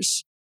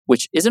others,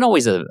 which isn't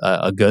always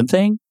a good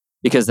thing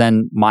because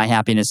then my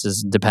happiness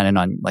is dependent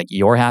on like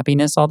your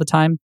happiness all the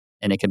time.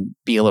 And it can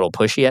be a little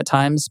pushy at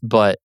times,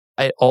 but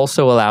it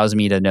also allows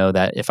me to know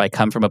that if I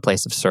come from a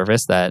place of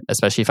service, that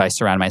especially if I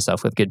surround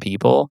myself with good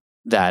people,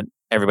 that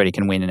everybody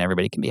can win and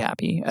everybody can be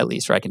happy, at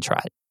least, or I can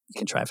try. You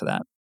can try for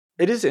that.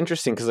 It is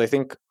interesting because I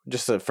think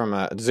just from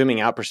a zooming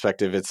out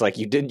perspective, it's like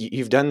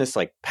you've done this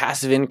like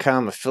passive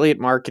income, affiliate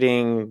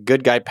marketing,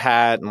 good guy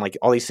Pat, and like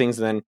all these things.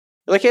 And then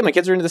you're like, hey, my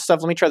kids are into this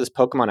stuff. Let me try this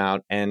Pokemon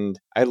out. And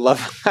I love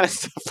kind of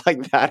stuff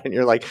like that. And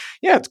you're like,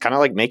 yeah, it's kind of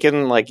like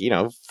making like,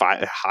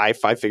 high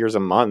 5 figures a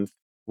month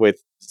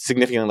with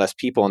significantly less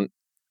people. And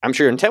I'm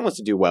sure your intent was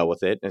to do well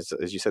with it, as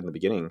you said in the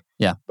beginning.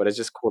 Yeah. But it's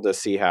just cool to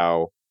see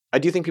how I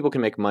do think people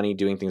can make money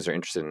doing things they're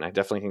interested in. I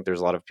definitely think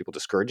there's a lot of people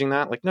discouraging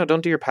that. Like, no,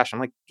 don't do your passion.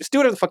 I'm like, just do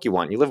whatever the fuck you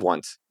want. You live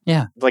once.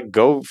 Yeah. Like,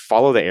 go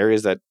follow the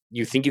areas that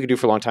you think you could do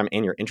for a long time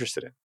and you're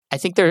interested in. I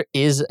think there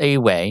is a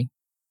way,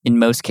 in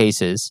most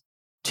cases,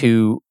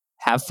 to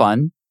have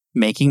fun,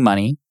 making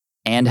money,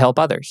 and help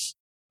others.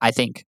 I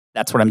think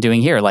that's what I'm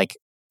doing here. Like,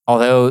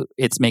 although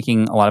it's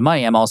making a lot of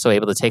money, I'm also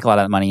able to take a lot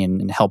of that money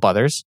and help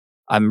others.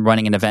 I'm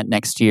running an event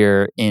next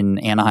year in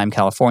Anaheim,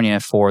 California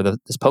for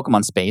this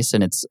Pokemon space.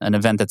 And it's an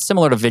event that's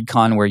similar to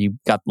VidCon where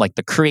you've got like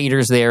the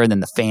creators there and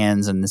then the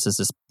fans. And this is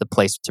the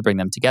place to bring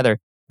them together.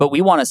 But we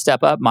want to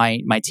step up.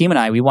 My team and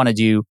I, we want to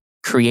do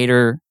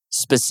creator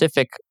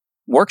specific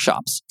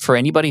workshops for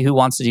anybody who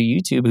wants to do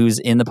YouTube, who's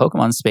in the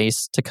Pokemon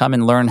space, to come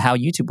and learn how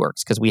YouTube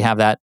works. Because we have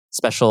that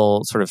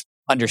special sort of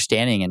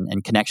understanding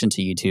and connection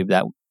to YouTube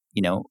that,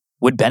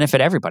 would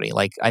benefit everybody.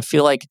 Like, I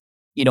feel like,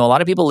 a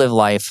lot of people live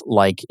life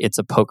like it's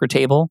a poker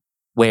table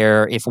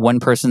where if one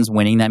person's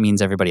winning, that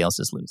means everybody else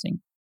is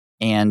losing.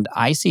 And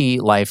I see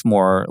life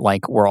more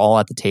like we're all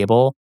at the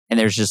table and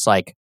there's just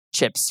like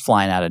chips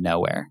flying out of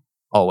nowhere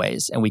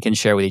always. And we can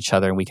share with each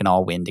other and we can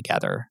all win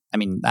together. I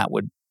mean, that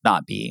would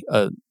not be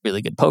a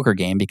really good poker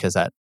game because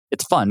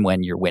it's fun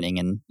when you're winning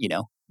and,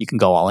 you can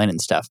go all in and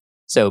stuff.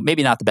 So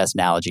maybe not the best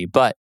analogy,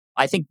 but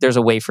I think there's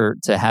a way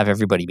to have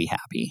everybody be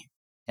happy.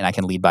 And I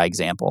can lead by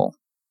example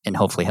and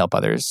hopefully help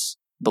others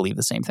believe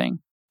the same thing.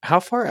 How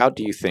far out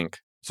do you think,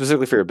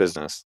 specifically for your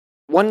business?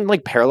 One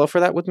like parallel for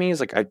that with me is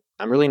like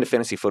I'm really into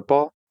fantasy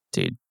football.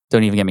 Dude,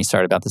 don't even get me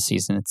started about the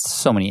season. It's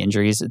so many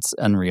injuries. It's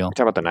unreal. You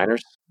talking about the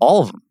Niners?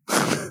 All of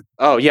them.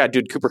 Oh yeah,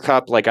 dude, Cooper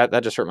Kupp, like that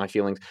just hurt my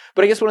feelings.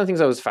 But I guess one of the things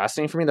that was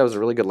fascinating for me, that was a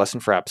really good lesson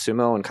for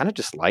AppSumo and kind of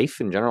just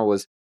life in general,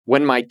 was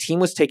when my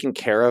team was taken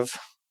care of,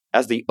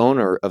 as the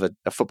owner of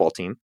a football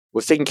team,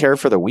 was taken care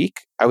of for the week,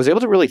 I was able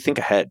to really think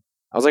ahead.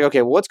 I was like,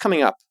 okay, well, what's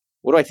coming up?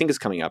 What do I think is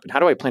coming up? And how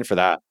do I plan for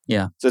that?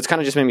 Yeah. So it's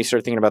kind of just made me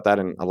start thinking about that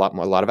in a lot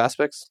of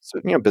aspects. So,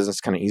 business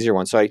is kind of easier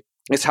one. So I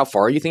guess, how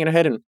far are you thinking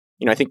ahead? And,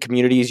 I think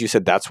communities, you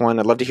said that's one.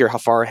 I'd love to hear how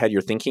far ahead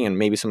you're thinking and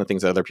maybe some of the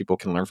things that other people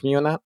can learn from you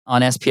on that.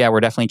 On SPI,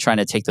 we're definitely trying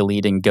to take the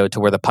lead and go to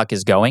where the puck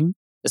is going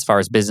as far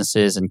as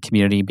businesses and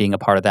community being a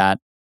part of that.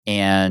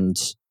 And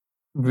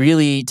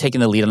really taking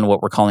the lead on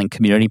what we're calling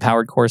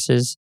community-powered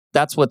courses.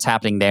 That's what's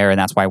happening there. And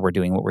that's why we're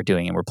doing what we're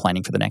doing. And we're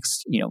planning for the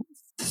next,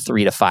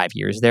 3 to 5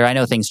 years there. I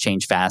know things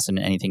change fast and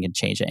anything can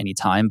change at any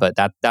time, but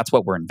that's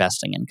what we're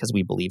investing in because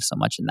we believe so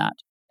much in that.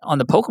 on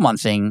the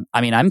Pokemon thing,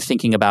 I mean, I'm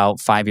thinking about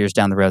 5 years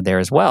down the road there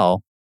as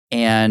well.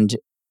 And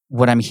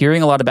what I'm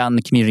hearing a lot about in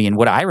the community and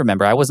what I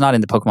remember, I was not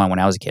into Pokemon when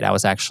I was a kid. I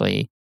was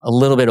actually a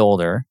little bit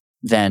older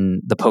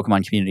than the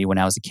Pokemon community when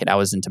I was a kid. I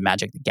was into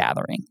Magic the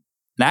Gathering.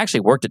 And I actually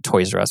worked at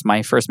Toys R Us.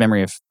 My first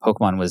memory of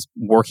Pokemon was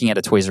working at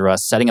a Toys R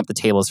Us, setting up the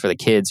tables for the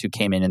kids who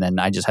came in, and then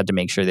I just had to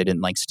make sure they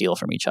didn't like steal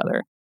from each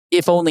other.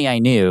 If only I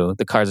knew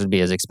the cards would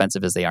be as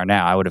expensive as they are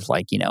now, I would have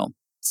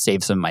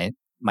saved some of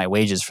my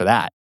wages for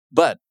that.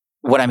 But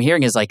what I'm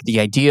hearing is like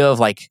the idea of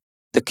like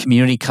the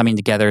community coming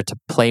together to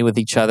play with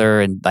each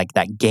other and like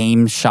that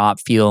game shop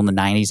feel in the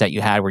 90s that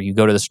you had where you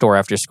go to the store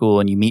after school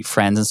and you meet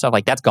friends and stuff,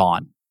 like that's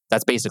gone.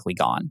 That's basically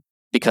gone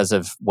because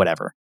of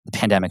whatever. The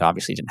pandemic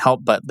obviously didn't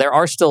help, but there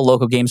are still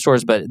local game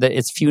stores, but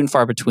it's few and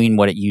far between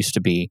what it used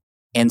to be.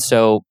 And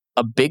so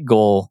a big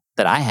goal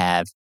that I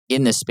have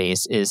in this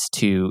space is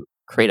to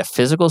create a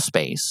physical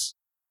space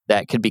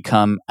that could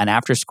become an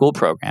after-school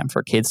program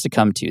for kids to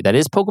come to that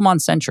is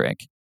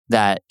Pokemon-centric,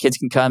 that kids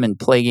can come and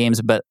play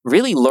games, but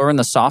really learn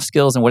the soft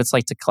skills and what it's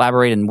like to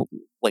collaborate and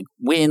like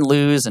win,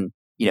 lose, and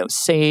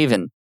save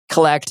and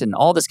collect and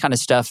all this kind of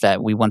stuff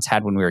that we once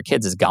had when we were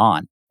kids is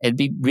gone. It'd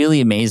be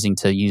really amazing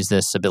to use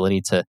this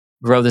ability to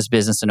grow this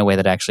business in a way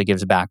that actually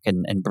gives back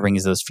and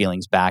brings those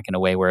feelings back in a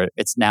way where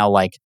it's now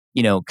like,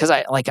 because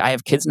I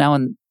have kids now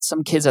and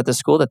some kids at the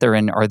school that they're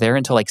in are there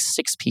until like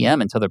 6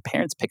 p.m. until their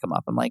parents pick them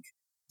up. I'm like,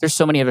 there's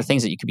so many other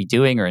things that you could be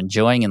doing or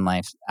enjoying in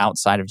life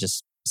outside of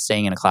just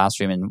staying in a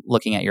classroom and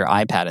looking at your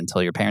iPad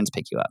until your parents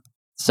pick you up.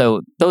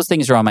 So those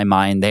things are on my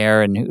mind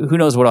there. And who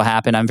knows what will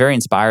happen. I'm very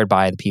inspired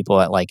by the people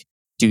at like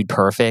Dude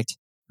Perfect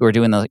who are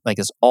doing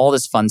all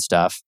this fun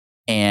stuff.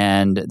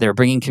 And they're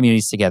bringing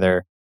communities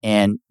together.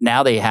 And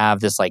now they have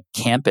this like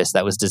campus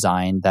that was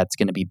designed that's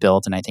going to be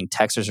built in, I think,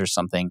 Texas or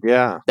something.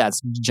 Yeah.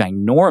 That's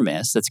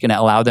ginormous. That's going to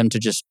allow them to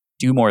just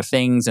do more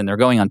things. And they're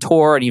going on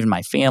tour. And even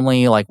my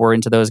family, like we're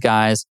into those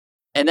guys.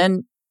 And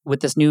then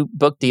with this new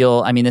book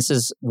deal, I mean, this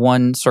is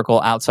one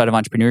circle outside of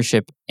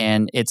entrepreneurship.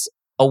 And it's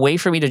a way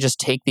for me to just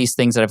take these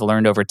things that I've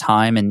learned over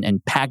time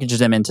and package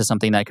them into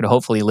something that could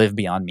hopefully live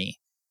beyond me.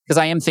 Because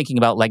I am thinking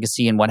about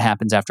legacy and what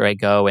happens after I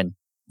go and,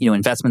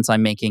 investments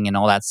I'm making and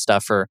all that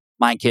stuff for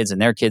my kids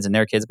and their kids and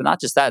their kids. But not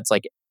just that, it's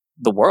like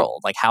the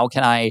world. Like, how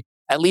can I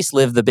at least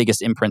live the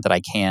biggest imprint that I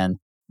can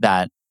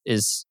that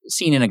is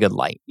seen in a good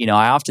light?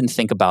 I often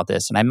think about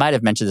this, and I might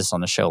have mentioned this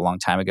on the show a long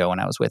time ago when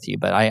I was with you,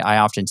 but I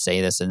often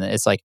say this, and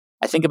it's like,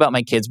 I think about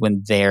my kids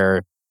when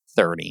they're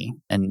 30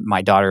 and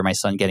my daughter and my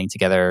son getting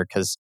together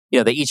because,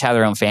 they each have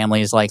their own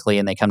families likely,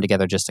 and they come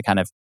together just to kind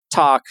of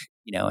talk,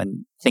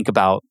 and think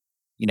about,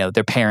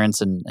 their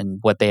parents and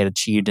what they had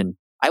achieved. And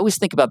I always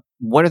think about,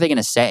 what are they going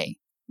to say?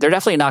 They're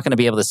definitely not going to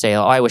be able to say,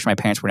 oh, I wish my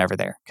parents were never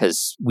there,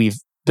 because we've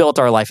built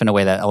our life in a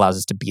way that allows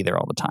us to be there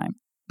all the time.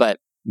 But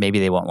maybe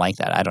they won't like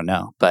that. I don't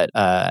know. But,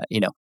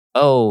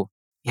 oh,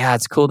 yeah,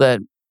 it's cool that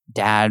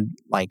dad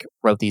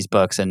wrote these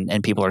books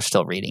and people are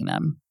still reading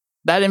them.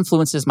 That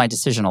influences my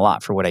decision a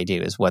lot for what I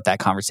do, is what that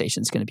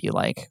conversation is going to be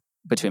like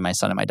between my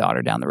son and my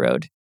daughter down the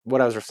road.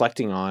 What I was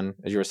reflecting on,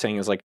 as you were saying,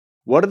 is like,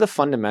 what are the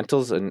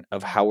fundamentals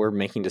of how we're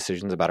making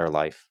decisions about our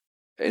life?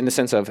 In the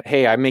sense of,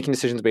 hey, I'm making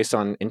decisions based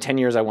on, in 10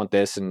 years, I want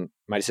this, and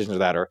my decisions are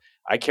that, or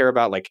I care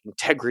about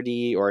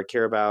integrity, or I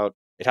care about,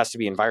 it has to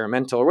be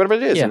environmental, or whatever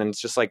it is. Yeah. And then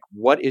it's just like,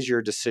 what is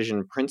your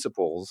decision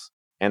principles?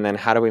 And then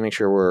how do we make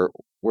sure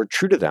we're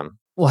true to them?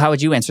 Well, how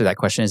would you answer that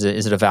question? Is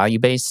it a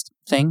value-based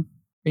thing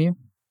for you?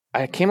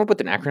 I came up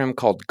with an acronym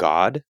called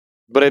GOD,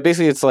 but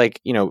it's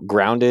like,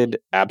 grounded,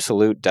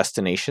 absolute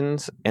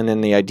destinations. And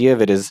then the idea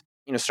of it is,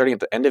 starting at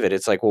the end of it,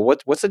 it's like, well,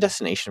 what's the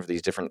destination for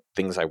these different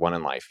things I want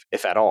in life,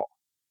 if at all?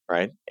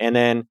 Right. And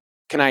then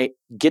can I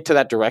get to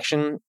that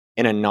direction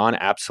in a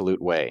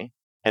non-absolute way?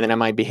 And then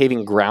am I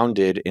behaving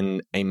grounded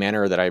in a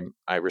manner that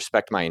I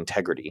respect my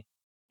integrity?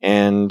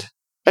 And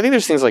I think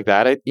there's things like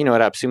that. At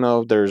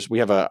AppSumo,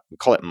 we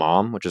call it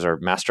MOM, which is our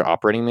master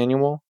operating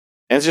manual.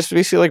 And it's just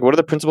basically like, what are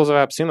the principles of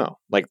AppSumo?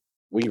 Like,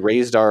 we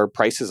raised our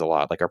prices a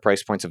lot. Like, our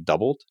price points have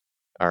doubled,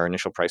 our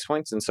initial price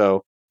points. And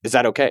so is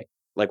that okay?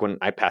 Like, when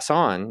I pass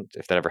on,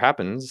 if that ever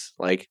happens,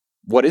 like,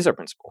 what is our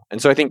principle? And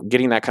so I think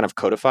getting that kind of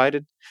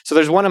codified. So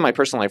there's one in my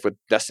personal life with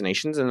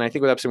destinations. And I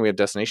think with AppSumo, we have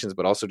destinations,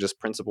 but also just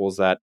principles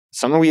that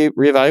some we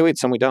reevaluate,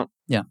 some we don't.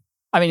 Yeah.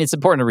 I mean, it's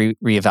important to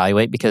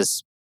reevaluate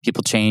because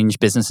people change,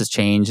 businesses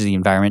change, the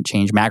environment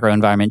change, macro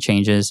environment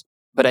changes.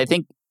 But I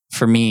think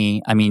for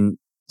me, I mean,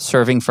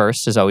 serving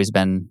first has always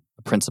been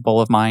a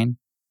principle of mine.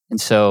 And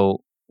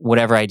so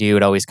whatever I do,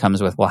 it always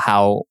comes with, well,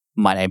 how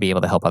might I be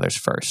able to help others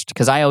first?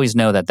 Because I always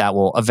know that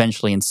will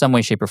eventually, in some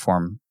way, shape, or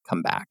form,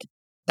 come back.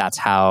 That's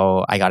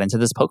how I got into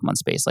this Pokemon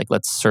space. Like,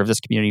 let's serve this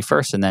community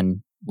first and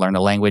then learn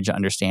the language,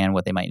 understand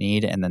what they might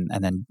need, and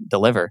then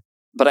deliver.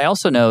 But I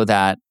also know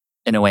that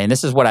in a way, and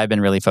this is what I've been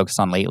really focused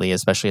on lately,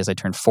 especially as I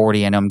turn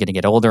 40. I know I'm going to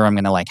get older. I'm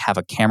going to have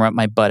a camera up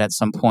my butt at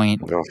some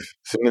point. Oh,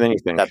 sooner than you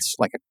think. That's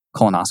like a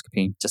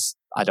colonoscopy.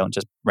 I don't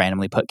just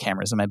randomly put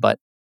cameras in my butt.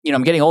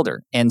 I'm getting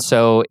older. And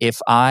so if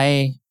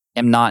I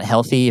am not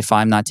healthy, if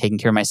I'm not taking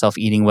care of myself,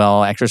 eating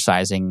well,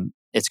 exercising,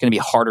 it's going to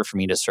be harder for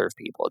me to serve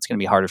people. It's going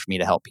to be harder for me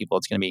to help people.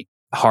 It's going to be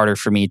harder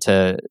for me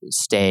to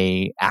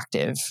stay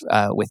active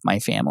with my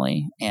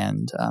family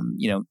and,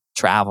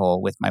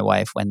 travel with my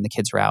wife when the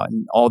kids are out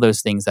and all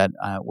those things that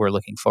we're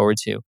looking forward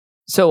to.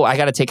 So I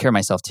got to take care of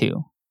myself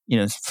too.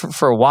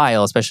 For a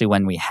while, especially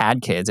when we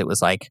had kids, it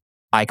was like,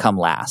 I come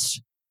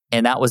last.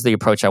 And that was the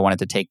approach I wanted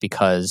to take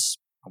because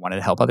I wanted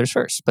to help others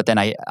first. But then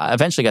I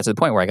eventually got to the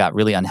point where I got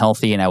really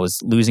unhealthy and I was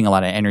losing a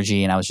lot of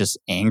energy and I was just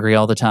angry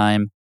all the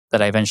time,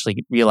 that I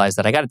eventually realized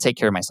that I got to take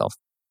care of myself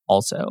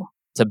also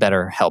to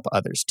better help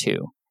others too.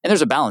 And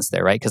there's a balance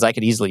there, right? Because I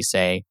could easily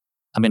say,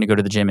 I'm going to go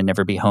to the gym and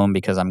never be home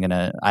because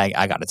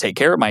I got to take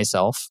care of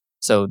myself.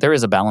 So there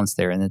is a balance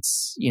there. And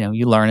it's,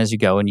 you learn as you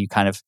go and you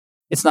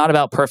it's not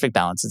about perfect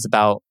balance. It's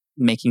about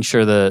making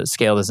sure the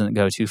scale doesn't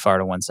go too far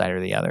to one side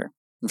or the other.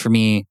 And for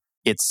me,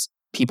 it's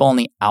people on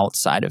the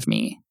outside of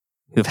me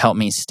who've helped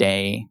me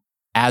stay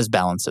as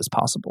balanced as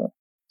possible,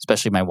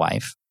 especially my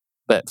wife,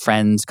 but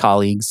friends,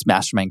 colleagues,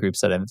 mastermind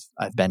groups that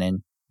I've been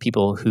in,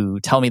 people who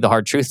tell me the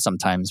hard truth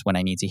sometimes when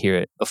I need to hear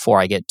it before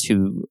I get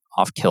too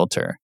off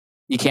kilter.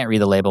 You can't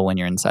read the label when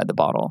you're inside the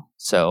bottle.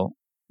 So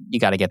you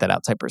got to get that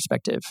outside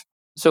perspective.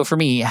 So for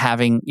me,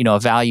 having, a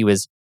value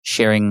is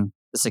sharing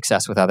the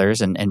success with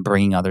others and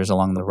bringing others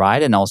along the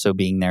ride and also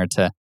being there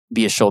to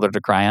be a shoulder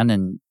to cry on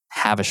and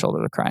have a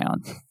shoulder to cry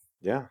on.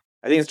 Yeah.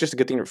 I think it's just a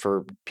good thing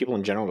for people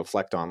in general to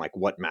reflect on like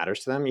what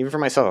matters to them. Even for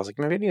myself, I was like,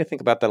 maybe I need to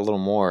think about that a little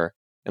more.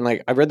 And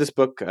like, I read this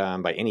book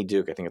by Annie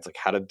Duke. I think it's like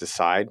How to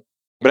Decide.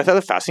 But I thought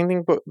the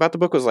fascinating thing about the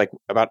book was like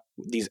about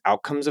these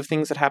outcomes of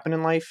things that happen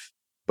in life.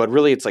 But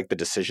really, it's like the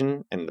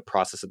decision and the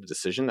process of the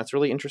decision that's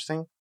really interesting.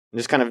 And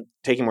just kind of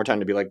taking more time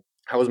to be like,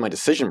 how was my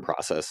decision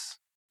process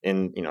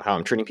in, how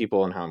I'm treating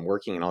people and how I'm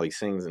working and all these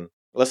things, and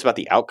less about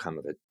the outcome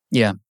of it.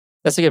 Yeah,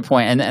 that's a good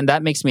point. And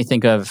that makes me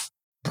think of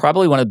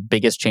probably one of the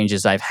biggest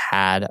changes I've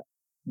had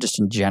just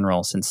in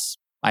general since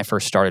I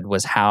first started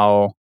was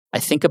how I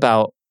think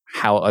about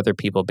how other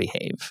people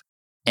behave.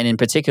 And in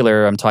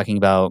particular, I'm talking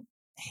about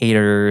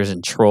haters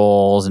and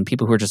trolls and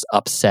people who are just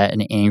upset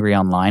and angry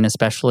online,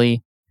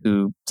 especially,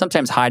 who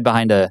sometimes hide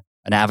behind an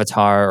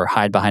avatar or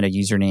hide behind a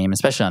username,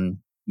 especially on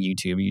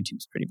YouTube.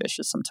 YouTube's pretty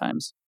vicious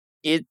sometimes.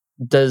 It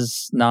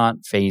does not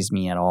faze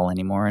me at all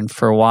anymore. And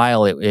for a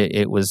while,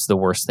 it was the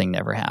worst thing to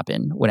ever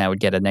happen. When I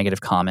would get a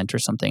negative comment or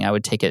something, I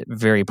would take it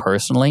very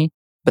personally.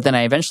 But then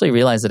I eventually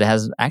realized that it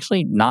has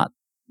actually not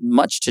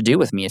much to do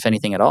with me, if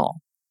anything at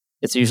all.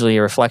 It's usually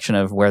a reflection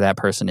of where that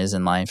person is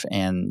in life.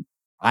 And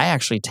I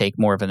actually take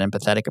more of an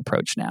empathetic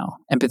approach now.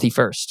 Empathy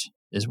first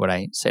is what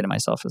I say to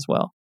myself as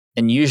well.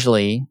 And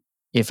usually,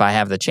 if I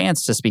have the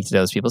chance to speak to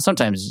those people,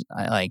 sometimes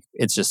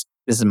it's just,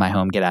 this is my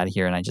home, get out of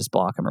here, and I just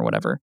block them or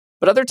whatever.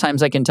 But other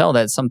times I can tell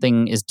that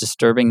something is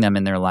disturbing them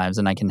in their lives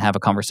and I can have a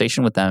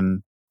conversation with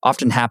them.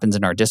 Often happens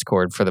in our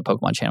Discord for the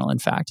Pokemon channel, in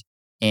fact.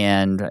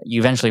 And you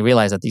eventually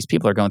realize that these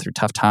people are going through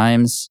tough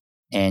times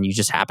and you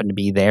just happen to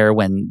be there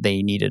when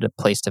they needed a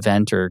place to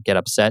vent or get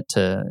upset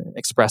to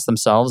express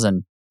themselves.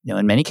 And,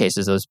 in many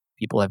cases, those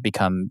people have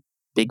become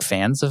big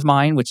fans of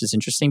mine, which is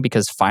interesting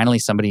because finally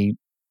somebody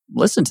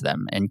listened to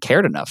them and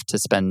cared enough to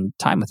spend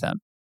time with them.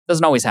 It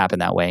doesn't always happen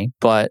that way,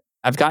 but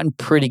I've gotten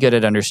pretty good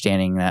at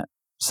understanding that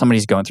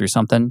somebody's going through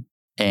something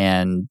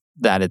and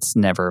that it's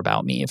never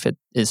about me if it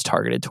is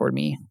targeted toward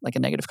me, like a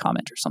negative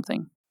comment or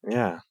something.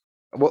 Yeah.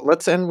 Well,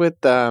 let's end with,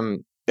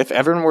 if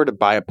everyone were to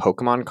buy a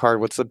Pokemon card,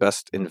 what's the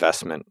best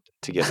investment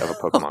to get of a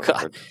Pokemon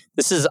card?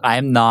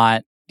 I'm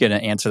not going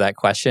to answer that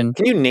question.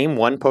 Can you name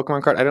one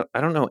Pokemon card?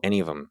 I don't know any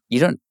of them. You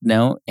don't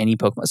know any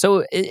Pokemon.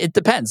 So it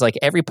depends. Like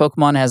every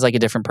Pokemon has like a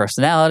different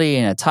personality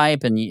and a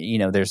type, and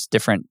there's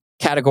different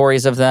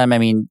categories of them. I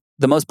mean,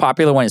 the most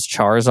popular one is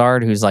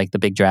Charizard, who's like the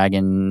big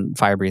dragon,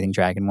 fire-breathing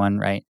dragon one,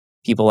 right?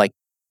 People like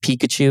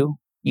Pikachu.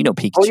 You know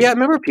Pikachu. Oh yeah, I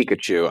remember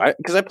Pikachu.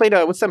 Because I played,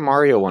 what's that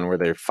Mario one where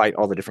they fight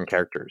all the different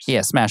characters?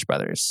 Yeah, Smash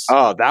Brothers.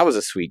 Oh, that was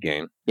a sweet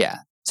game. Yeah.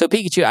 So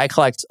Pikachu, I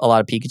collect a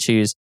lot of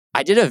Pikachus.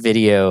 I did a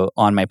video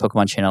on my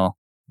Pokemon channel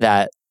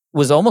that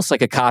was almost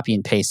like a copy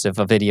and paste of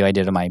a video I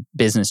did on my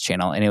business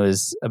channel. And it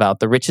was about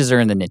the riches are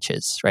in the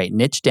niches, right?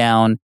 Niche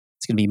down.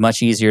 It's going to be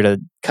much easier to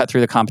cut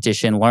through the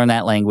competition, learn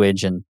that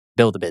language, and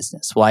build a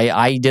business. Well,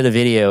 I did a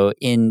video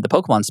in the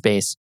Pokemon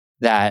space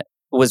that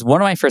was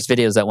one of my first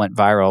videos that went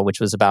viral,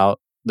 which was about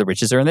the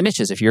riches are in the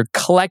niches. If you're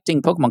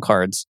collecting Pokemon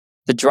cards,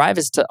 the drive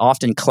is to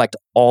often collect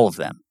all of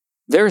them.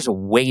 There's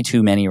way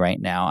too many right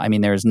now. I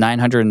mean, there's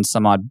 900 and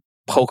some odd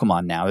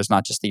Pokemon now. There's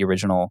not just the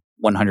original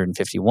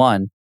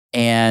 151.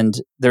 And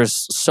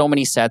there's so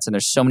many sets and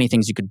there's so many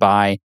things you could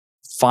buy.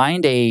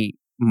 Find a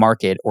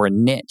market or a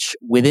niche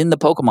within the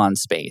Pokemon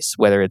space,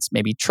 whether it's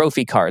maybe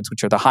trophy cards,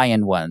 which are the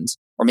high-end ones,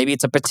 or maybe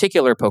it's a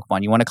particular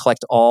Pokemon. You want to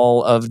collect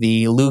all of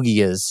the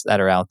Lugias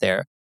that are out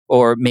there.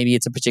 Or maybe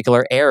it's a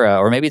particular era,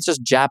 or maybe it's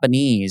just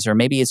Japanese, or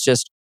maybe it's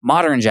just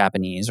modern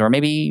Japanese, or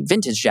maybe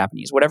vintage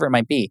Japanese, whatever it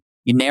might be.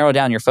 You narrow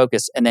down your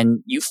focus and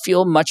then you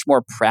feel much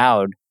more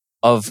proud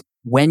of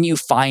when you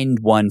find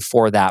one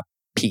for that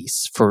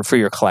piece, for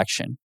your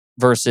collection,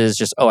 versus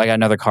just, I got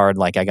another card,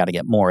 like I got to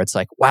get more. It's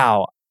like,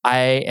 wow, I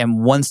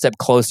am one step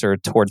closer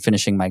toward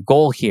finishing my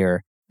goal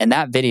here. And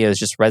that video has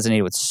just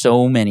resonated with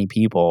so many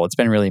people. It's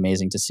been really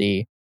amazing to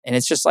see. And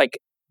it's just like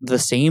the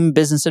same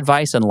business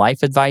advice and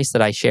life advice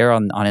that I share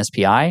on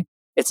SPI.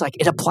 It's like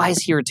it applies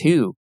here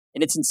too.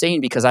 And it's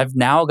insane because I've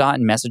now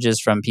gotten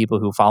messages from people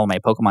who follow my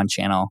Pokemon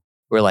channel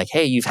who are like,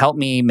 hey, you've helped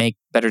me make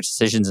better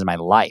decisions in my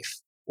life,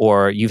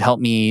 or you've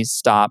helped me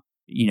stop,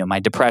 my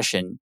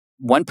depression.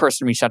 One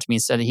person reached out to me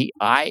and said he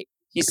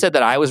said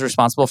that I was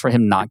responsible for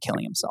him not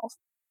killing himself.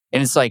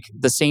 And it's like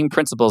the same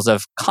principles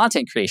of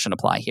content creation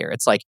apply here.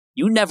 It's like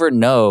you never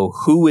know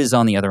who is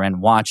on the other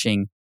end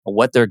watching, or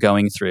what they're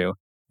going through,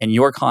 and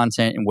your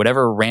content and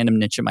whatever random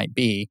niche it might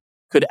be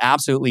could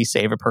absolutely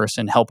save a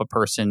person, help a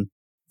person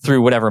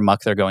through whatever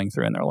muck they're going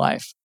through in their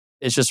life.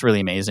 It's just really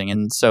amazing.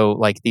 And so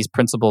like these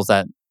principles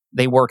that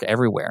they work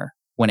everywhere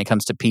when it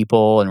comes to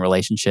people and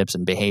relationships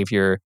and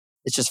behavior,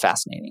 it's just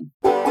fascinating.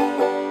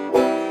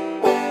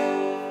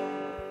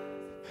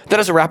 That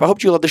is a wrap. I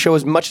hope you loved the show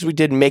as much as we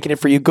did making it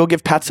for you. Go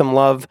give Pat some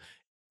love.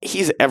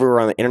 He's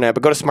everywhere on the internet,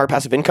 but go to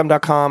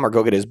smartpassiveincome.com or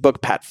go get his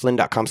book,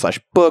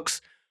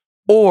 patflynn.com/books.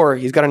 Or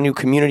he's got a new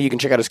community. You can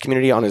check out his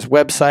community on his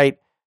website.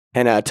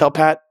 And tell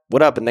Pat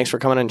what up, and thanks for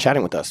coming in and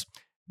chatting with us.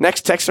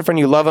 Next, text a friend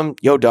you love him.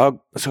 Yo, dog,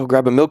 let's go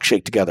grab a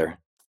milkshake together.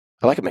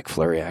 I like a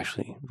McFlurry,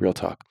 actually. Real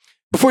talk.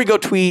 Before you go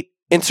tweet,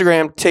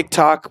 Instagram,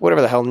 TikTok,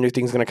 whatever the hell new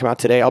thing's going to come out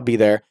today, I'll be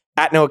there.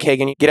 At Noah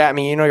Kagan. Get at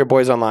me. You know your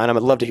boy's online. I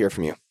would love to hear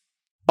from you.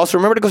 Also,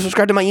 remember to go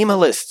subscribe to my email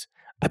list.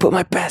 I put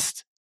my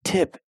best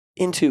tip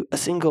into a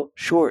single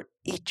short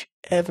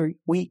every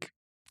week.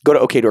 Go to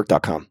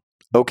okdork.com.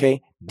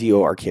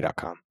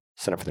 okdork.com.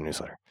 Sign up for the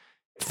newsletter.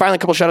 Finally, a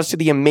couple shout outs to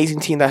the amazing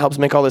team that helps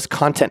make all this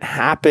content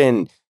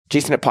happen.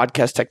 Jason at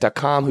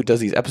podcasttech.com, who does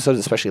these episodes,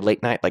 especially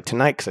late night like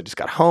tonight, because I just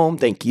got home.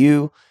 Thank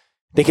you.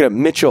 Thank you to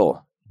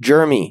Mitchell,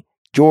 Jeremy,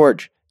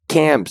 George,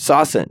 Cam,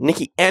 Sasa,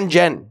 Nikki, and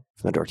Jen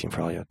from the Dork Team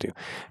for all you do.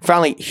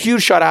 Finally,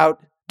 huge shout out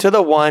to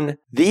the one,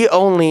 the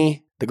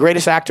only, the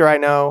greatest actor I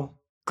know,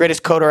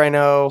 greatest coder I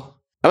know.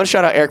 I'm going to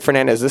shout out Eric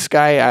Fernandez. This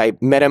guy, I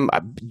met him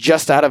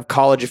just out of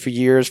college a few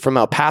years from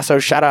El Paso.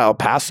 Shout out El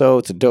Paso.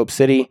 It's a dope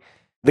city.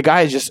 The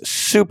guy is just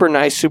super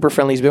nice, super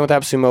friendly. He's been with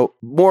AppSumo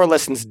more or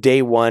less since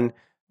day one.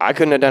 I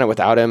couldn't have done it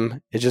without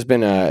him. It's just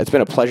been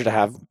a pleasure to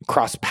have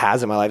crossed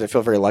paths in my life. I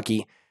feel very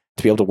lucky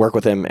to be able to work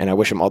with him, and I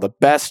wish him all the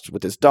best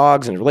with his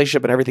dogs and his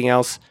relationship and everything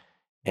else.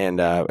 And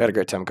we had a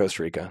great time in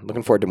Costa Rica.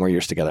 Looking forward to more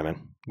years together,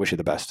 man. Wish you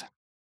the best.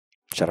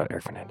 Shout out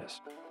Eric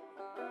Fernandez.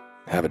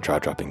 Have a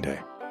jaw-dropping day.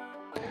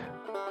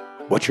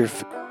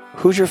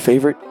 Who's your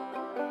favorite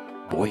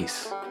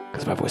voice?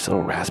 Because my voice is a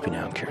little raspy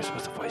now. I'm curious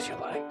what's the voice you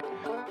like.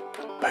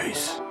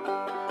 Peace.